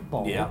thick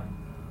bowl,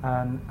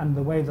 and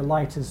the way the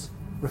light is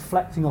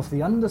reflecting off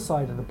the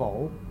underside of the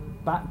bowl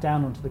back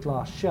down onto the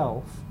glass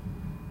shelf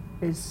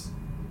it's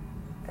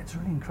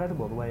really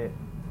incredible the way it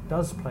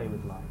does play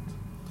with light.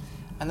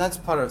 And that's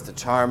part of the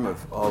charm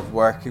of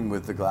working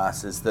with the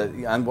glass, is that,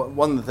 and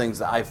one of the things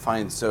that I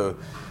find so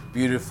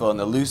beautiful and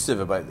elusive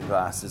about the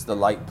glass is the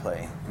light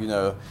play, you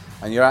know.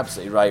 And you're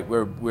absolutely right,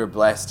 we're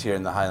blessed here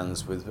in the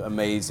Highlands with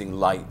amazing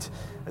light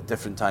at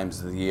different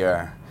times of the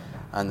year.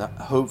 And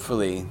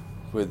hopefully,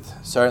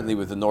 certainly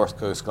with the North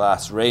Coast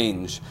Glass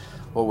range,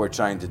 what we're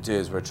trying to do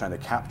is we're trying to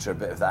capture a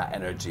bit of that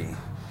energy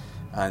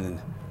and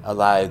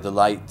allow the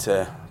light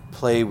to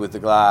play with the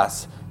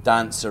glass,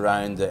 dance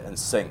around it, and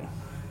sing.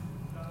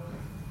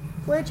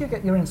 Where do you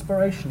get your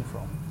inspiration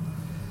from?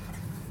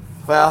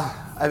 Well,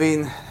 I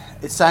mean,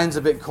 it sounds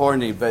a bit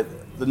corny, but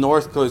the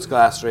North Coast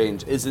Glass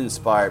range is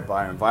inspired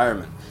by our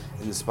environment,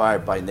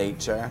 inspired by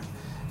nature.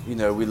 You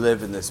know, we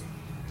live in this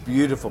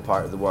beautiful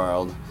part of the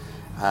world.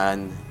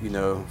 And, you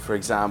know, for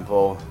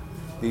example,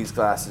 these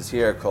glasses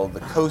here are called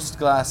the coast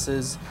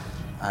glasses,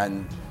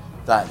 and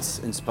that's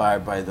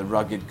inspired by the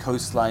rugged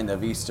coastline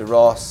of Easter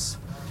Ross.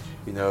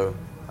 You know,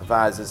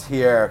 vases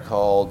here are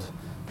called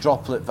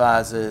droplet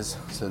vases,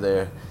 so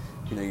they're,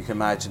 you know, you can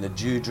imagine a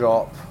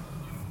dewdrop.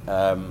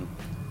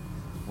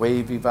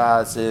 Wavy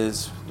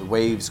vases, the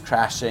waves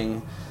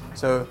crashing.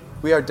 So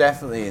we are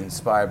definitely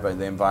inspired by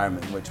the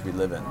environment in which we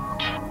live in.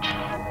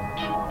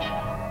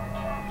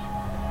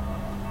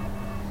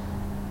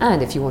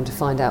 And if you want to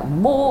find out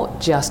more,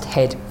 just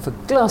head for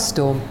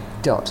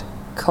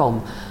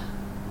glassstorm.com.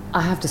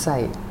 I have to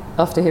say,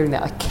 after hearing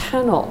that, I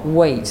cannot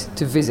wait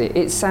to visit.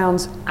 It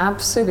sounds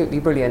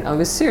absolutely brilliant. I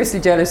was seriously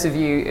jealous of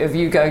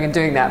you going and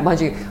doing that. Mind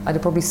you, I'd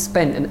have probably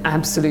spent an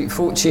absolute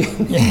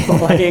fortune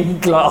buying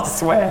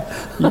glassware.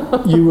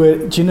 You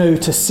were, do you know,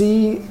 to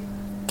see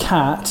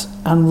Kat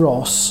and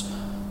Ross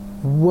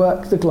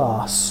work the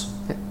glass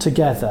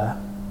together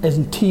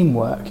in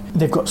teamwork,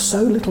 they've got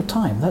so little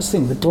time. That's the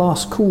thing, the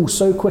glass cools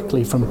so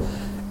quickly from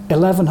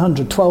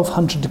 1100,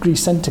 1200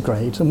 degrees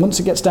centigrade, and once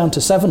it gets down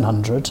to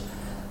 700,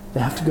 they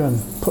have to go and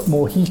put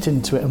more heat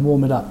into it and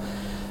warm it up.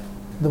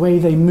 The way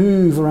they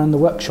move around the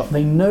workshop,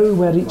 they know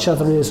where each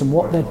other is and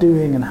what they're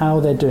doing and how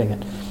they're doing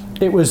it.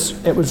 It was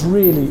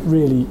really,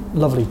 really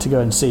lovely to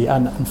go and see,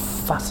 and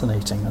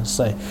fascinating, I'd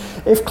say.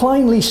 If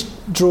Kleinleach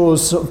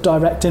draws sort of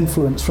direct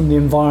influence from the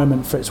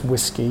environment for its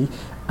whiskey,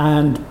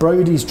 and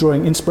Brodie's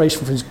drawing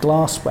inspiration for his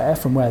glassware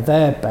from where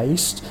they're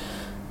based,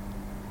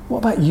 what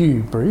about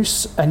you,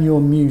 Bruce, and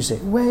your music?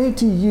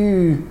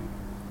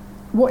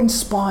 What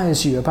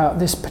inspires you about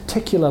this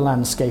particular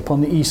landscape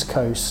on the East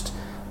Coast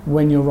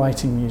when you're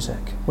writing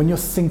music, when you're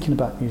thinking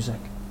about music?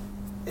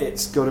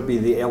 It's got to be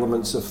the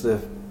elements of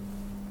the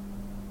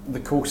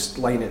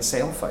coastline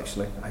itself,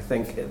 actually. I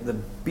think the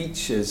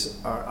beaches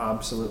are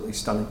absolutely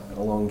stunning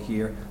along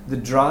here. The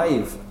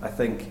drive, I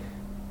think,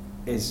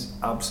 is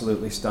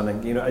absolutely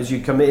stunning. You know, as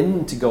you come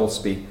into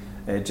Golspie,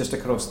 just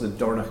across the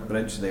Dornoch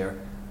Bridge there,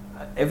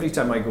 every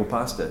time I go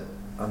past it,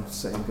 I'm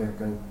sitting there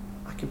going,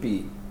 I could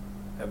be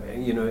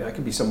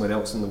somewhere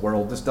else in the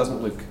world. This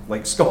doesn't look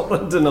like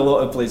Scotland in a lot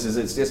of places.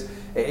 It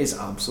is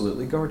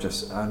absolutely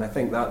gorgeous, and I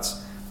think that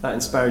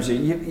inspires you.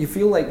 You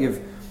feel like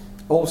you've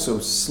also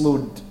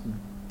slowed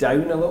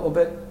down a little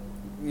bit.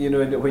 You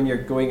know, when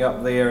you're going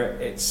up there,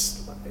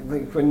 it's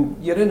like when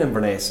you're in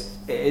Inverness,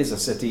 it is a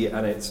city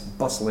and it's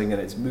bustling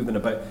and it's moving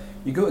about.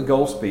 You go to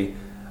Golspie,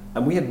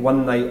 and we had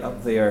one night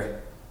up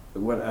there,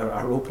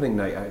 our opening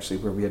night actually,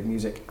 where we had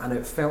music, and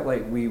it felt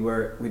like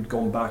we'd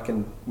gone back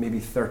in maybe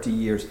 30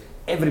 years.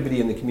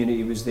 Everybody in the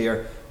community was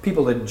there.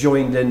 People had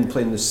joined in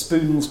playing the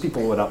spoons,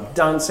 people were up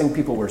dancing,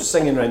 people were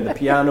singing around the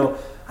piano,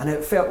 and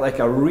it felt like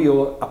a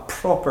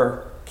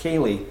proper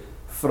Ceilidh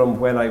from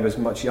when I was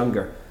much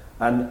younger.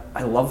 And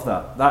I love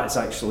that. That is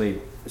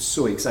actually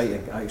so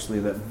exciting, actually,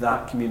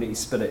 that community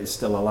spirit is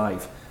still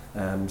alive.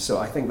 So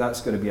I think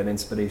that's going to be an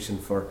inspiration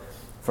for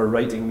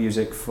writing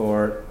music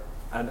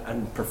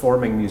and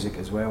performing music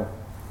as well.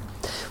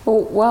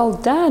 Well, while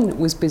Dan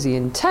was busy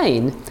in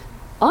Tain,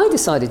 I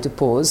decided to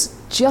pause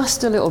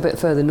just a little bit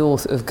further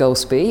north of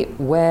Golspie,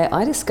 where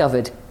I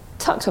discovered,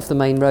 tucked off the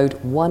main road,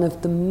 one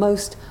of the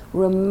most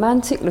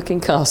romantic looking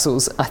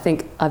castles I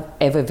think I've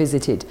ever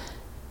visited,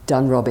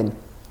 Dunrobin.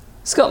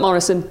 Scott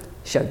Morrison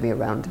showed me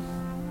around.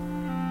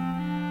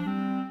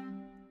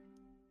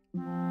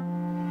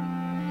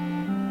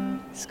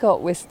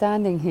 Scott, we're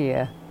standing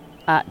here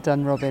at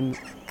Dunrobin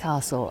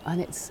Castle, and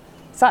it's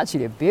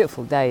actually a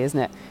beautiful day, isn't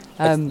it?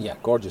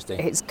 Gorgeous day.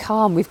 It's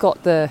calm. We've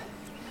got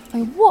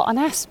what an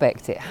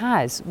aspect it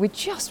has. We're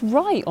just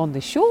right on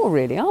the shore,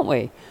 really, aren't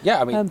we?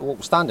 Yeah,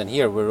 standing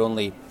here, we're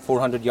only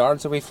 400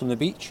 yards away from the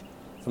beach,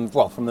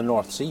 from the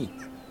North Sea,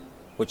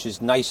 which is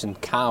nice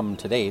and calm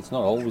today. It's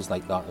not always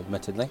like that,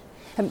 admittedly.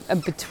 And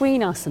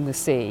between us and the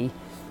sea,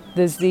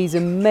 there's these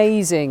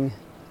amazing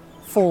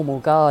formal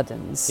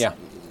gardens. Yeah,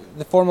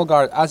 the formal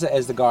garden, as it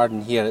is the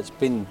garden here, it's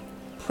been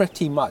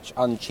pretty much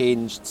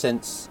unchanged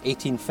since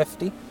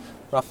 1850,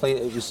 roughly.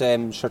 It was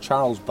Sir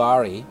Charles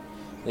Barry,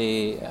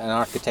 an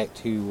architect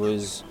who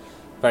was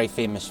very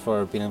famous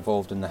for being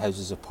involved in the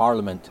Houses of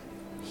Parliament.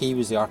 He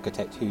was the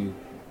architect who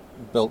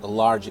built a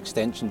large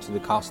extension to the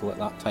castle at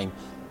that time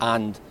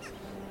and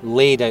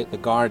laid out the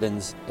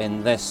gardens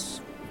in this.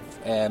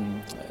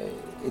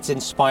 It's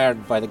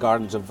inspired by the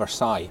gardens of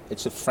Versailles.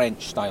 It's a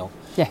French style.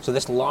 Yeah. So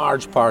this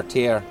large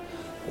parterre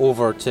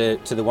over to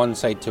the one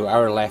side, to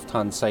our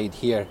left-hand side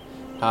here,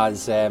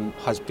 has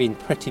been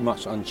pretty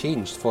much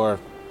unchanged for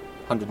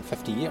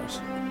 150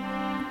 years.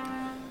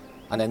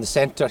 And in the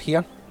centre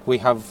here, we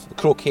have the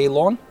croquet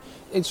lawn.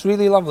 It's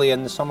really lovely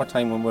in the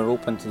summertime when we're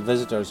open to the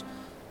visitors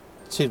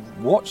to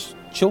watch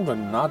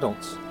children and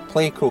adults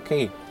play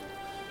croquet.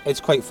 It's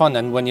quite fun,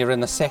 and when you're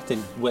in a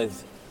setting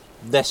with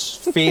this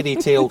fairy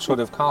tale sort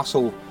of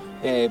castle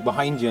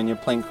behind you and you're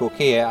playing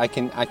croquet, I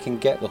can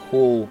get the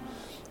whole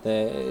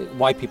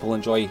why people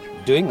enjoy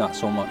doing that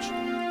so much.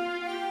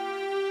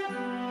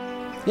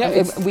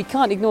 Yeah, we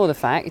can't ignore the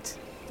fact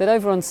that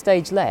over on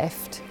stage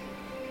left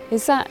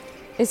is that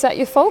Is that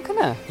your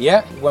falconer?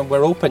 Yeah, when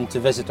we're open to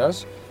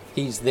visitors,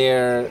 he's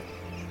there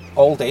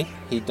all day.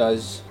 He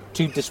does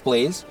 2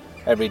 displays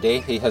every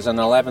day. He has an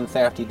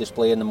 11:30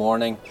 display in the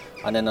morning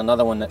and then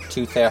another one at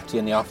 2:30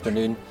 in the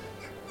afternoon.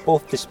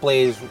 Both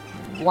displays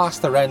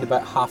last around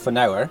about half an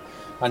hour,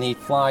 and he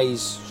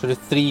flies sort of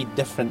 3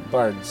 different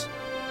birds.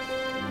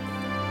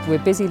 We're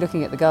busy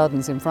looking at the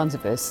gardens in front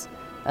of us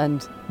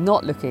and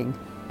not looking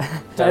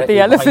at Directly the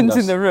elephant behind in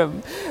us. the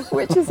room,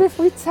 which is if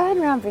we turn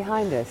around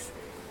behind us.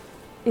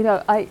 You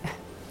know,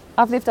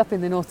 I've lived up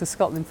in the north of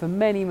Scotland for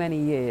many, many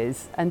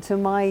years, and to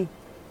my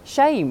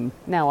shame,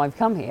 now I've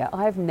come here,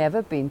 I've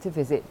never been to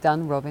visit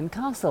Dunrobin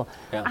Castle.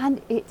 Yeah. And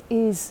it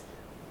is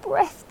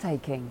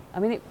breathtaking.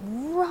 I mean, it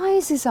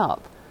rises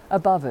up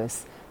above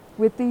us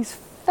with these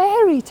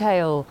fairy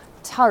tale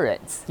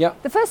turrets. Yeah.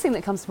 The first thing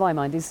that comes to my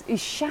mind is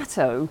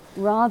chateau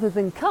rather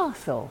than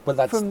castle. Well,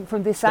 that's,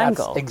 from this that's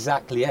angle.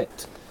 exactly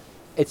it.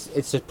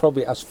 It's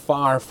probably as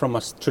far from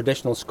a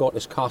traditional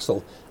Scottish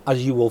castle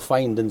as you will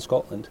find in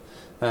Scotland.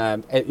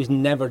 It was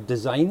never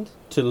designed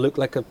to look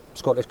like a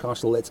Scottish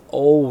castle. It's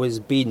always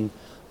been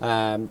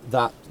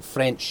that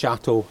French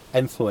chateau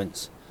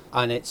influence,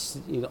 and it's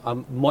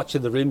much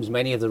of the rooms,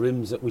 many of the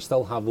rooms that we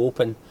still have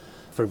open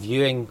for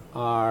viewing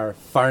are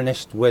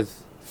furnished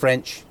with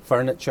French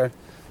furniture,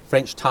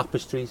 French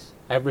tapestries,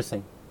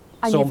 everything.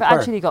 And Sans you've peur.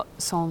 actually got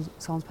sans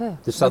peur.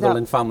 The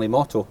Sutherland family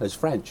motto is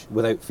French,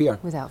 without fear.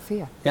 Without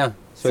fear. Yeah.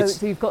 So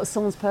you've got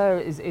sans peur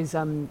is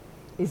in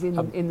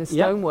the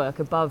stonework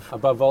above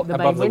the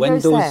main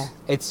windows. there.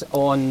 It's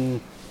on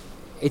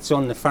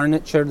the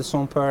furniture, the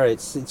sans peur.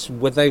 It's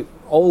without,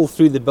 all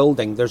through the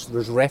building. There's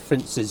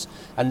references,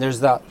 and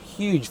there's that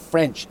huge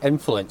French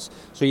influence.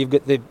 So you've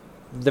got the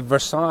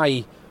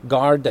Versailles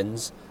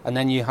gardens, and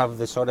then you have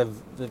the sort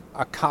of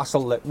a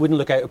castle that wouldn't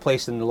look out of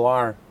place in the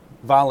Loire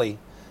Valley.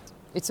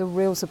 It's a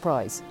real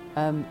surprise,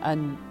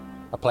 and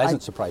A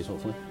pleasant surprise,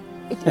 hopefully.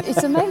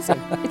 it's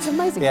amazing. It's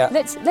amazing. Yeah.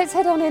 Let's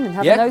head on in and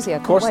have a nosy. I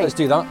of course, can't wait. let's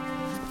do that.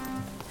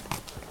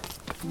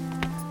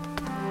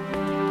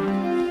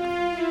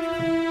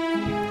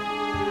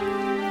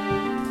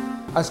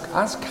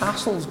 As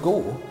castles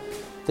go,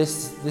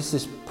 this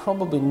is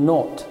probably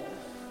not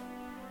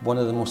one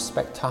of the most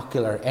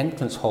spectacular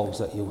entrance halls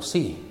that you'll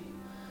see.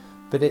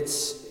 But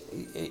this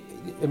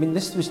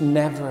was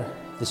never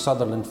the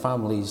Sutherland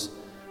family's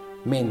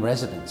main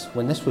residence.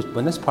 When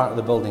this part of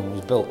the building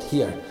was built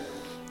here,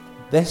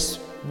 this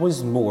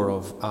was more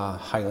of a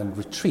Highland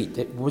retreat.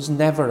 It was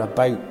never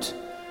about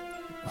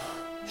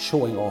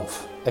showing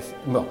off.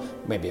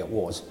 Maybe it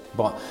was,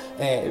 but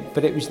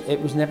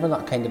it was never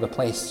that kind of a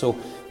place. So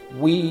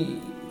we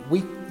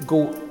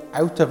go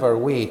out of our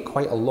way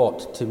quite a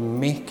lot to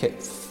make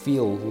it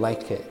feel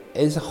like it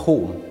is a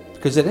home,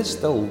 because it is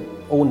still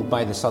owned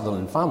by the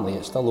Sutherland family.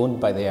 It's still owned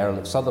by the Earl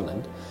of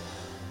Sutherland,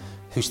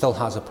 who still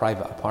has a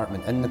private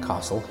apartment in the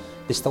castle.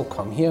 They still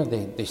come here,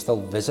 they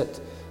still visit.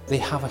 They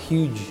have a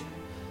huge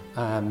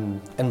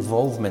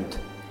involvement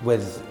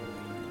with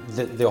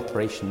the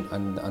operation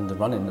and the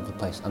running of the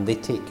place, and they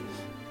take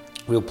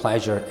real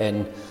pleasure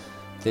in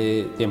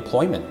the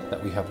employment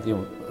that we have,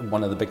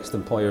 one of the biggest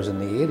employers in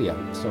the area.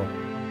 So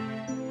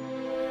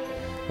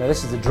now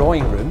this is the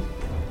drawing room.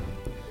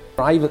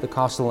 Arrive at the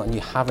castle and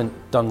you haven't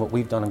done what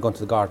we've done and gone to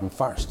the garden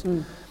first,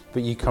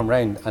 but you come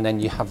round and then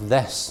you have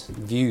this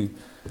view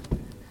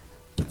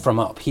from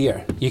up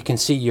here. You can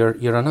see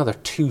you're another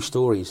 2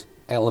 stories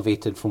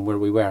elevated from where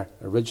we were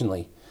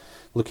originally,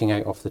 looking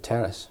out off the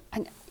terrace.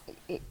 And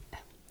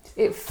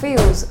it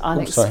feels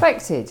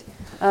unexpected.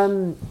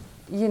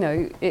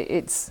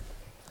 It's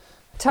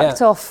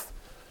tucked off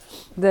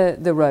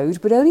the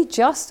road, but only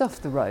just off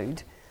the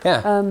road.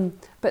 Yeah.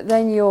 But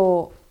then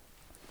you're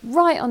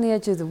right on the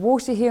edge of the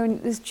water here,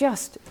 and there's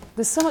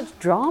so much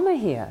drama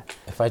here.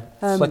 If I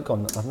flick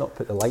on, I've not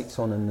put the lights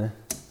on in the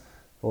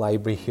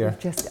library here.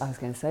 I was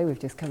going to say, we've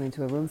just come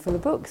into a room full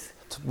of books.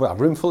 Well, a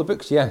room full of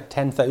books, yeah,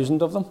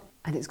 10,000 of them.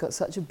 And it's got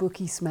such a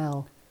booky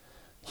smell.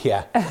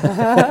 Yeah,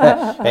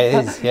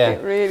 it is, yeah.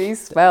 It really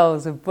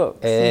smells of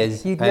books. It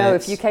is. You'd know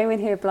if you came in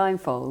here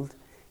blindfold,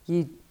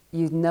 you'd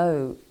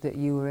know that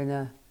you were in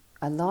a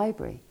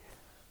library.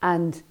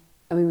 And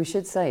I mean, we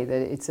should say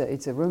that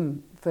it's a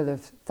room full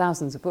of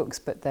thousands of books,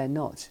 but they're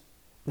not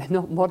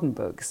modern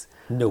books.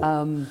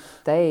 No.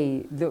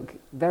 They look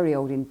very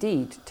old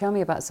indeed. Tell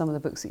me about some of the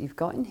books that you've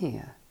got in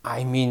here.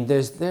 I mean,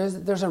 there's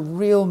a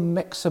real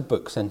mix of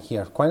books in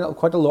here.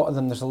 Quite a lot of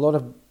them. There's a lot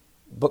of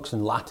books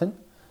in Latin.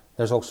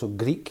 There's also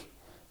Greek.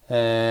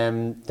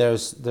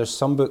 There's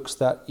some books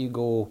that you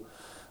go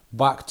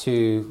back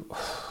to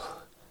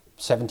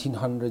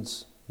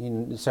 1700s.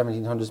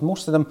 1700s.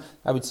 Most of them,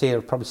 I would say,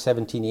 are probably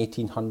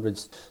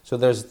 1800s. So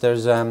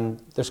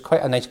there's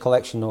quite a nice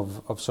collection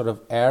of sort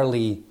of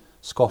early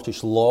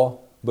Scottish law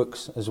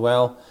books as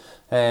well.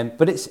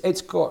 But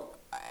it's got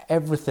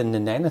everything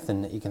and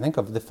anything that you can think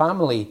of. The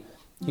family,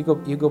 you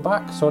go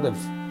back sort of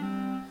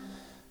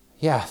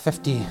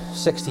 50,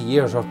 60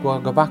 years, or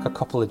go back a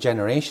couple of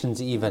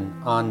generations even,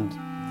 and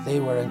they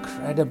were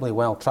incredibly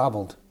well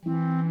travelled.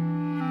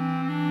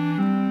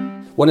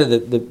 One of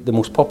the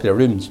most popular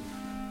rooms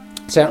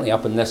certainly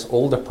up in this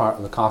older part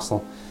of the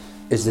castle,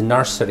 is the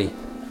nursery.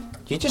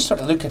 You just sort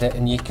of look at it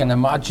and you can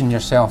imagine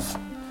yourself,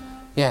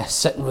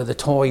 sitting with the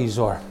toys,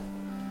 or,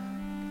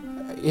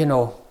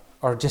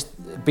 or just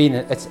being.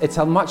 It's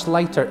a much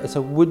lighter. It's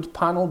a wood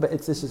panel, but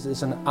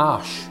it's an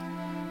ash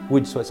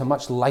wood, so it's a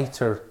much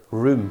lighter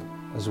room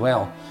as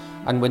well.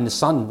 And when the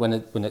sun,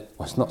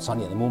 it's not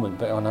sunny at the moment,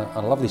 but on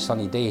a lovely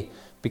sunny day,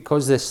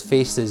 because this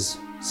faces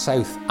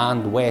south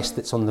and west,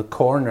 it's on the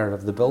corner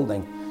of the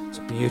building. It's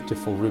a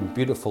beautiful room,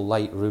 beautiful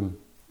light room.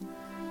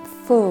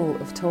 Full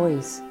of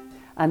toys.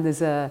 And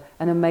there's an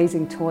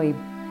amazing toy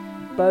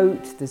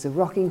boat, there's a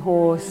rocking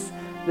horse,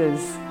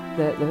 there's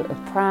a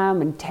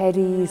pram and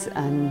teddies,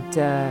 and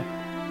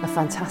a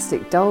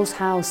fantastic doll's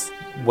house.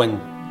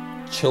 When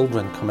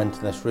children come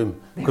into this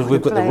room, because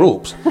we've got the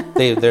ropes,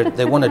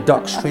 they want to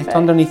duck straight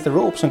underneath the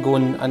ropes and go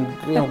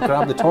and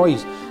grab the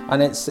toys,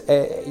 and it's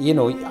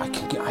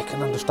I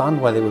can understand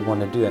why they would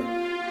want to do it.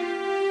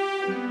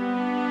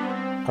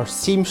 Our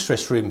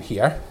seamstress room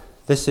here,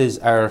 this is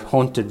our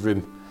haunted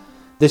room.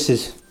 This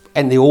is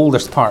in the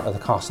oldest part of the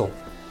castle.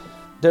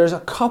 There's a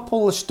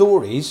couple of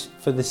stories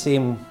for the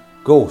same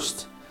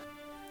ghost.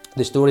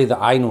 The story that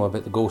I know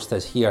about the ghost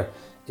is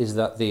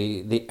that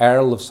the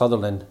Earl of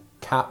Sutherland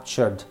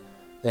captured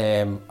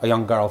a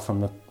young girl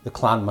from the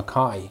clan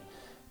Mackay,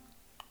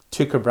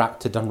 took her back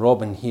to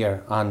Dunrobin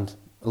here and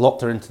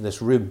locked her into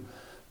this room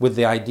with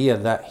the idea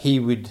that he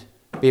would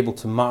be able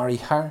to marry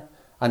her,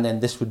 and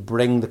then this would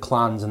bring the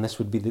clans, and this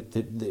would be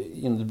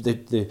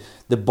the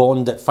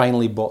bond that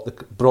finally brought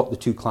the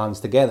two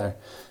clans together.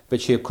 But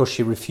she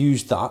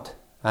refused that,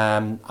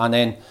 and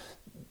then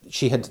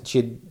she had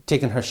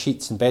taken her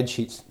sheets and bed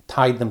sheets,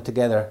 tied them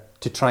together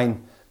to try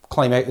and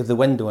climb out of the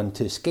window and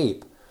to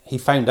escape. He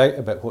found out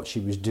about what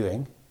she was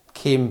doing,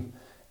 came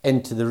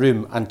into the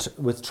room, and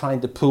was trying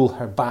to pull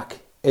her back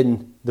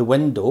in the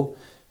window.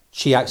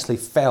 She actually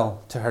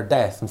fell to her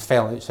death and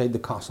fell outside the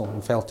castle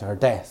and fell to her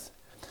death.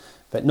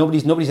 But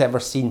nobody's ever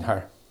seen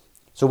her.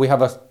 So we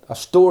have a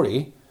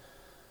story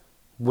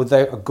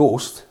without a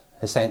ghost,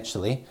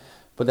 essentially,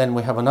 but then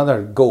we have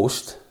another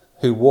ghost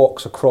who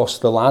walks across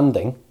the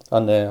landing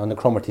on the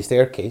Cromarty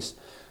staircase,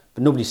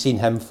 but nobody's seen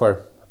him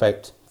for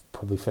about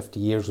probably 50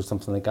 years or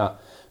something like that.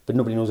 But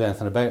nobody knows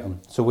anything about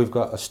him. So we've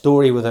got a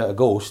story without a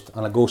ghost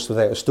and a ghost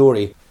without a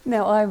story.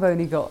 Now, I've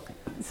only got,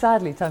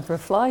 sadly, time for a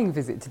flying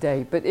visit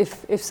today, but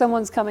if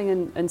someone's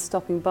coming and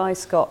stopping by,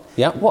 Scott,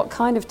 what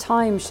kind of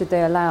time should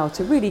they allow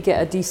to really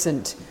get a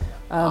decent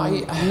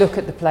look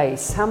at the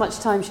place? How much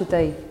time should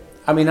they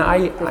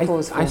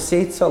pause for? I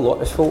say to a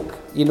lot of folk,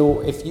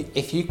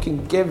 if you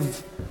can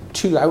give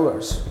 2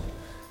 hours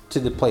to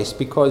the place,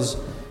 because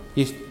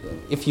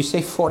if you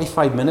say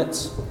 45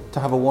 minutes to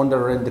have a wander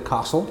around the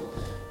castle,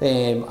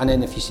 and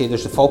then if you say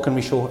there's a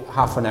falconry show,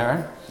 half an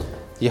hour,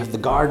 you have the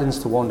gardens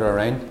to wander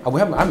around. And I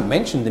haven't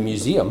mentioned the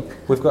museum.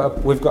 We've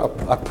got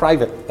a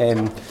private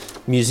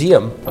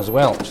museum as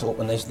well. Just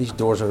open this. These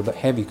doors are a bit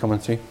heavy coming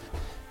through.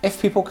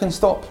 If people can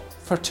stop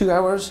for 2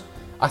 hours,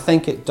 I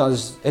think it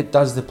does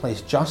the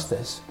place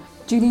justice.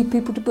 Do you need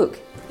people to book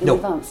in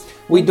advance?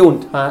 We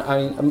don't.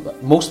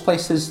 Most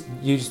places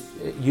use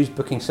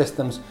booking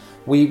systems.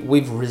 We've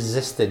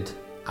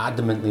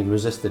adamantly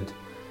resisted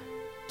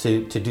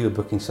to do a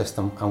booking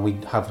system, and we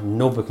have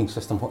no booking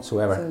system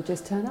whatsoever. So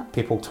just turn up?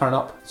 People turn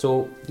up.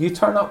 So you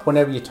turn up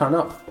whenever you turn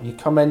up. You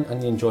come in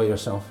and you enjoy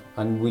yourself.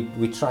 And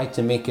we try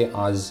to make it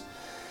as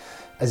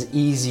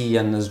easy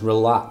and as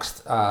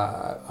relaxed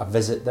a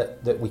visit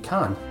that we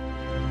can.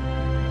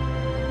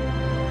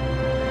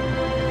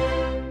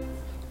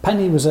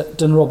 Penny was at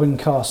Dunrobin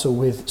Castle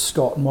with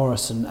Scott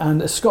Morrison,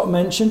 and as Scott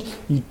mentioned,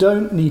 you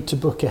don't need to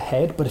book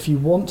ahead, but if you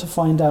want to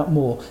find out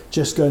more,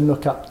 just go and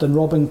look up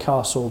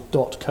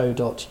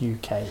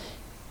dunrobincastle.co.uk.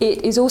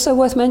 It is also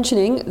worth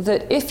mentioning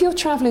that if you're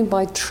travelling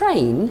by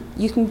train,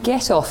 you can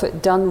get off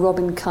at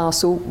Dunrobin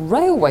Castle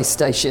railway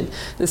station.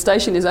 The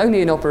station is only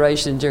in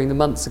operation during the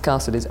months the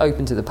castle is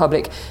open to the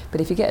public,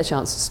 but if you get a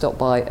chance to stop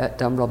by at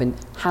Dunrobin,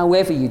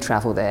 however you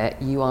travel there,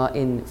 you are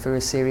in for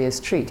a serious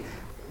treat.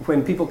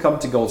 When people come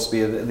to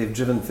Golspie, they've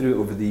driven through it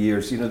over the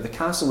years. The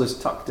castle is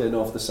tucked in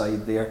off the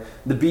side there.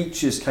 The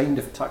beach is kind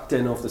of tucked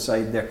in off the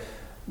side there.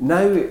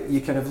 Now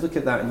you kind of look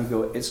at that and you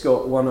go, it's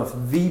got one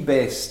of the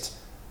best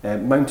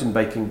mountain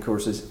biking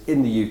courses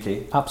in the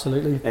UK.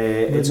 Absolutely.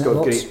 It's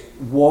got great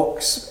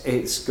walks.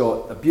 It's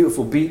got a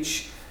beautiful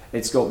beach.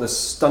 It's got this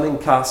stunning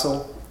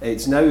castle.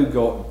 It's now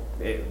got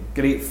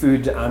great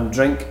food and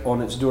drink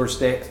on its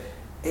doorstep.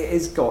 It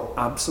has got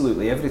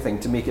absolutely everything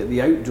to make it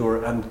the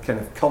outdoor and kind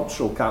of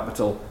cultural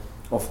capital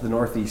of the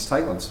North East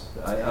Highlands.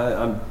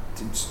 I'm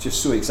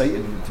just so excited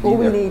to be there. All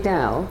we need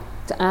now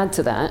to add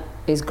to that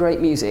is great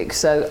music.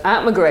 So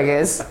at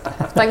McGregor's,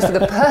 thanks for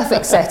the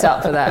perfect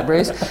setup for that,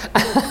 Bruce.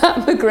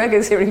 At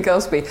McGregor's here in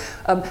Golspie,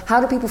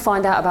 how do people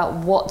find out about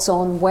what's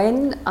on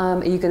when?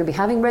 Are you going to be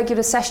having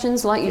regular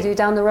sessions like you do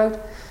down the road?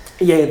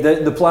 Yeah,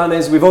 the plan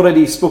is, we've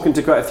already spoken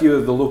to quite a few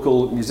of the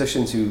local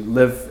musicians who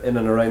live in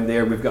and around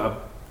there. We've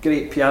got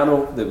great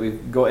piano that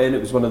we've got in. It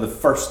was one of the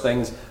first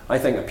things. I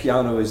think a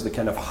piano is the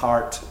kind of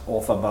heart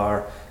of a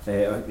bar.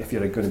 If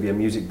you're going to be a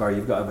music bar,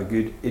 you've got to have a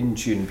good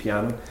in-tune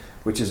piano,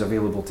 which is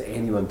available to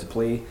anyone to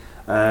play.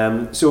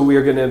 So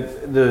we're going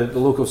to, the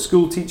local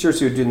school teachers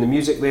who are doing the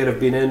music there have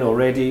been in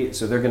already,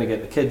 so they're going to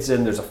get the kids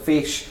in. There's a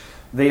fiche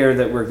there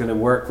that we're going to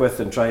work with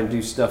and try and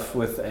do stuff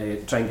with,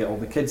 try and get all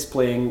the kids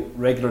playing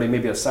regularly,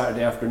 maybe a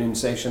Saturday afternoon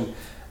session.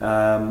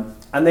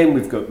 And then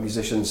we've got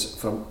musicians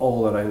from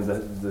all around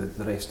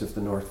the rest of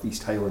the North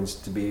East Highlands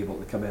to be able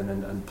to come in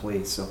and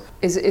play. So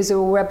is there a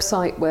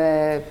website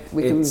where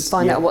we can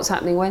find out what's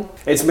happening when?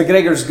 It's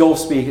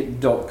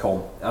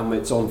McGregor'sGolspie.com, and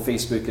it's on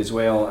Facebook as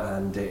well,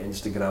 and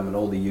Instagram and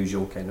all the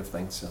usual kind of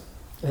things. So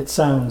it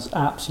sounds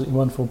absolutely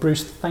wonderful.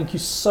 Bruce, thank you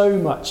so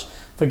much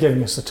for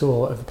giving us a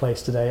tour of the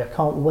place today. I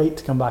can't wait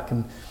to come back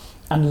and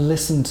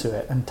listen to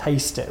it and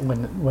taste it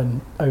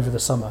when over the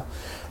summer.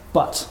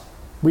 But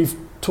we've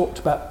talked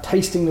about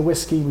tasting the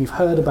whiskey, we've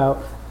heard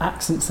about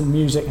accents and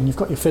music, and you've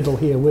got your fiddle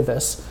here with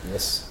us.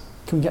 Yes.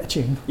 Can we get a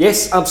tune?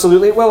 Yes,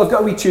 absolutely. Well, I've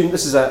got a wee tune.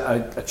 This is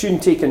a tune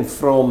taken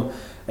from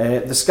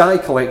the Skye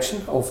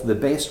collection of the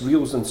best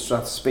reels and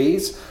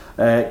strathspeys,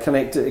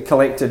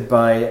 collected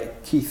by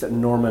Keith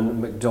and Norman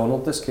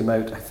MacDonald. This came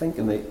out, I think,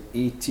 in the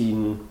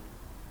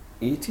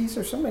 1880s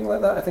or something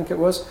like that, I think it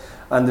was.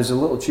 And there's a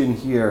little tune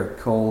here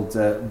called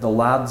The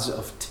Lads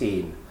of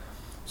Tane.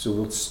 So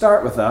we'll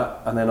start with that,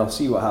 and then I'll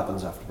see what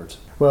happens afterwards.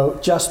 Well,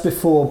 just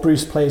before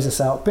Bruce plays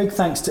us out, big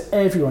thanks to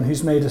everyone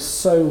who's made us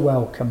so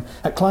welcome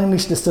at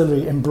Clynelish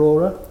Distillery in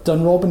Brora,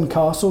 Dunrobin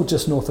Castle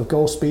just north of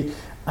Golspie,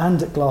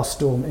 and at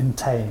Glasstorm in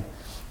Tane.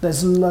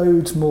 There's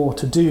loads more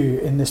to do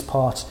in this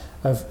part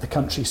of the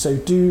country, so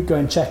do go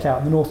and check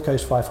out the North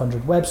Coast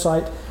 500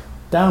 website,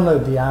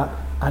 download the app,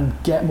 and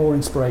get more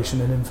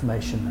inspiration and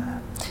information there.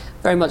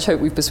 Very much hope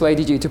we've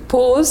persuaded you to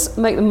pause,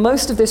 make the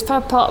most of this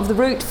fab part of the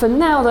route. For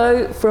now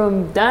though,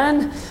 from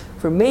Dan,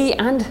 from me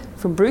and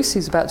from Bruce,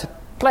 who's about to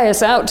play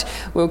us out,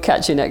 we'll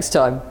catch you next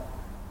time.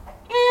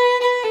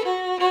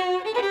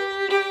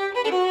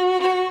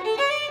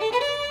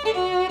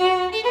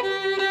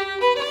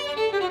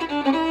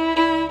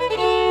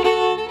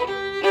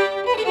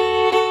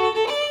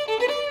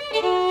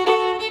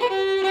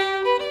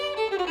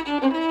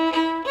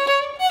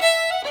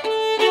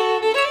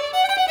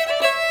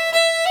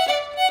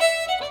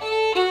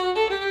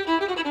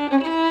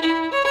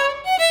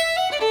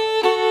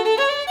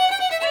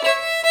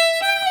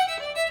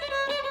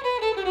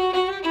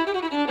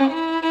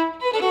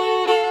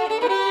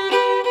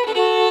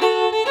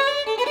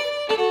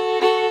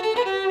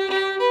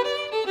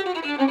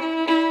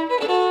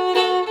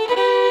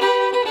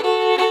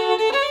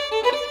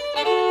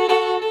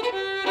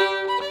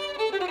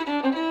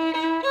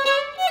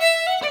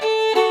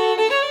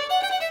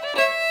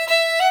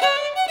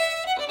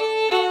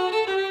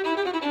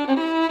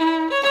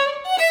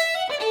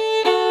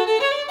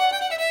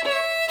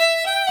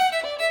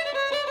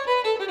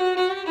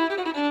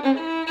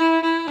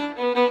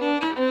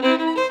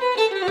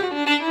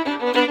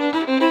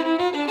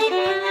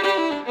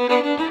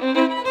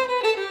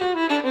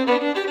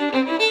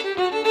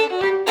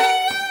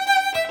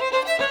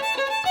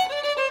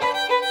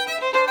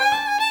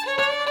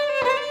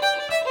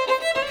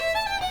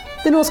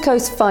 The North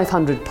Coast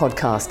 500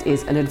 podcast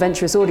is an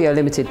Adventurous Audio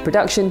Limited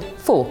production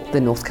for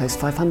the North Coast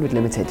 500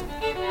 Limited.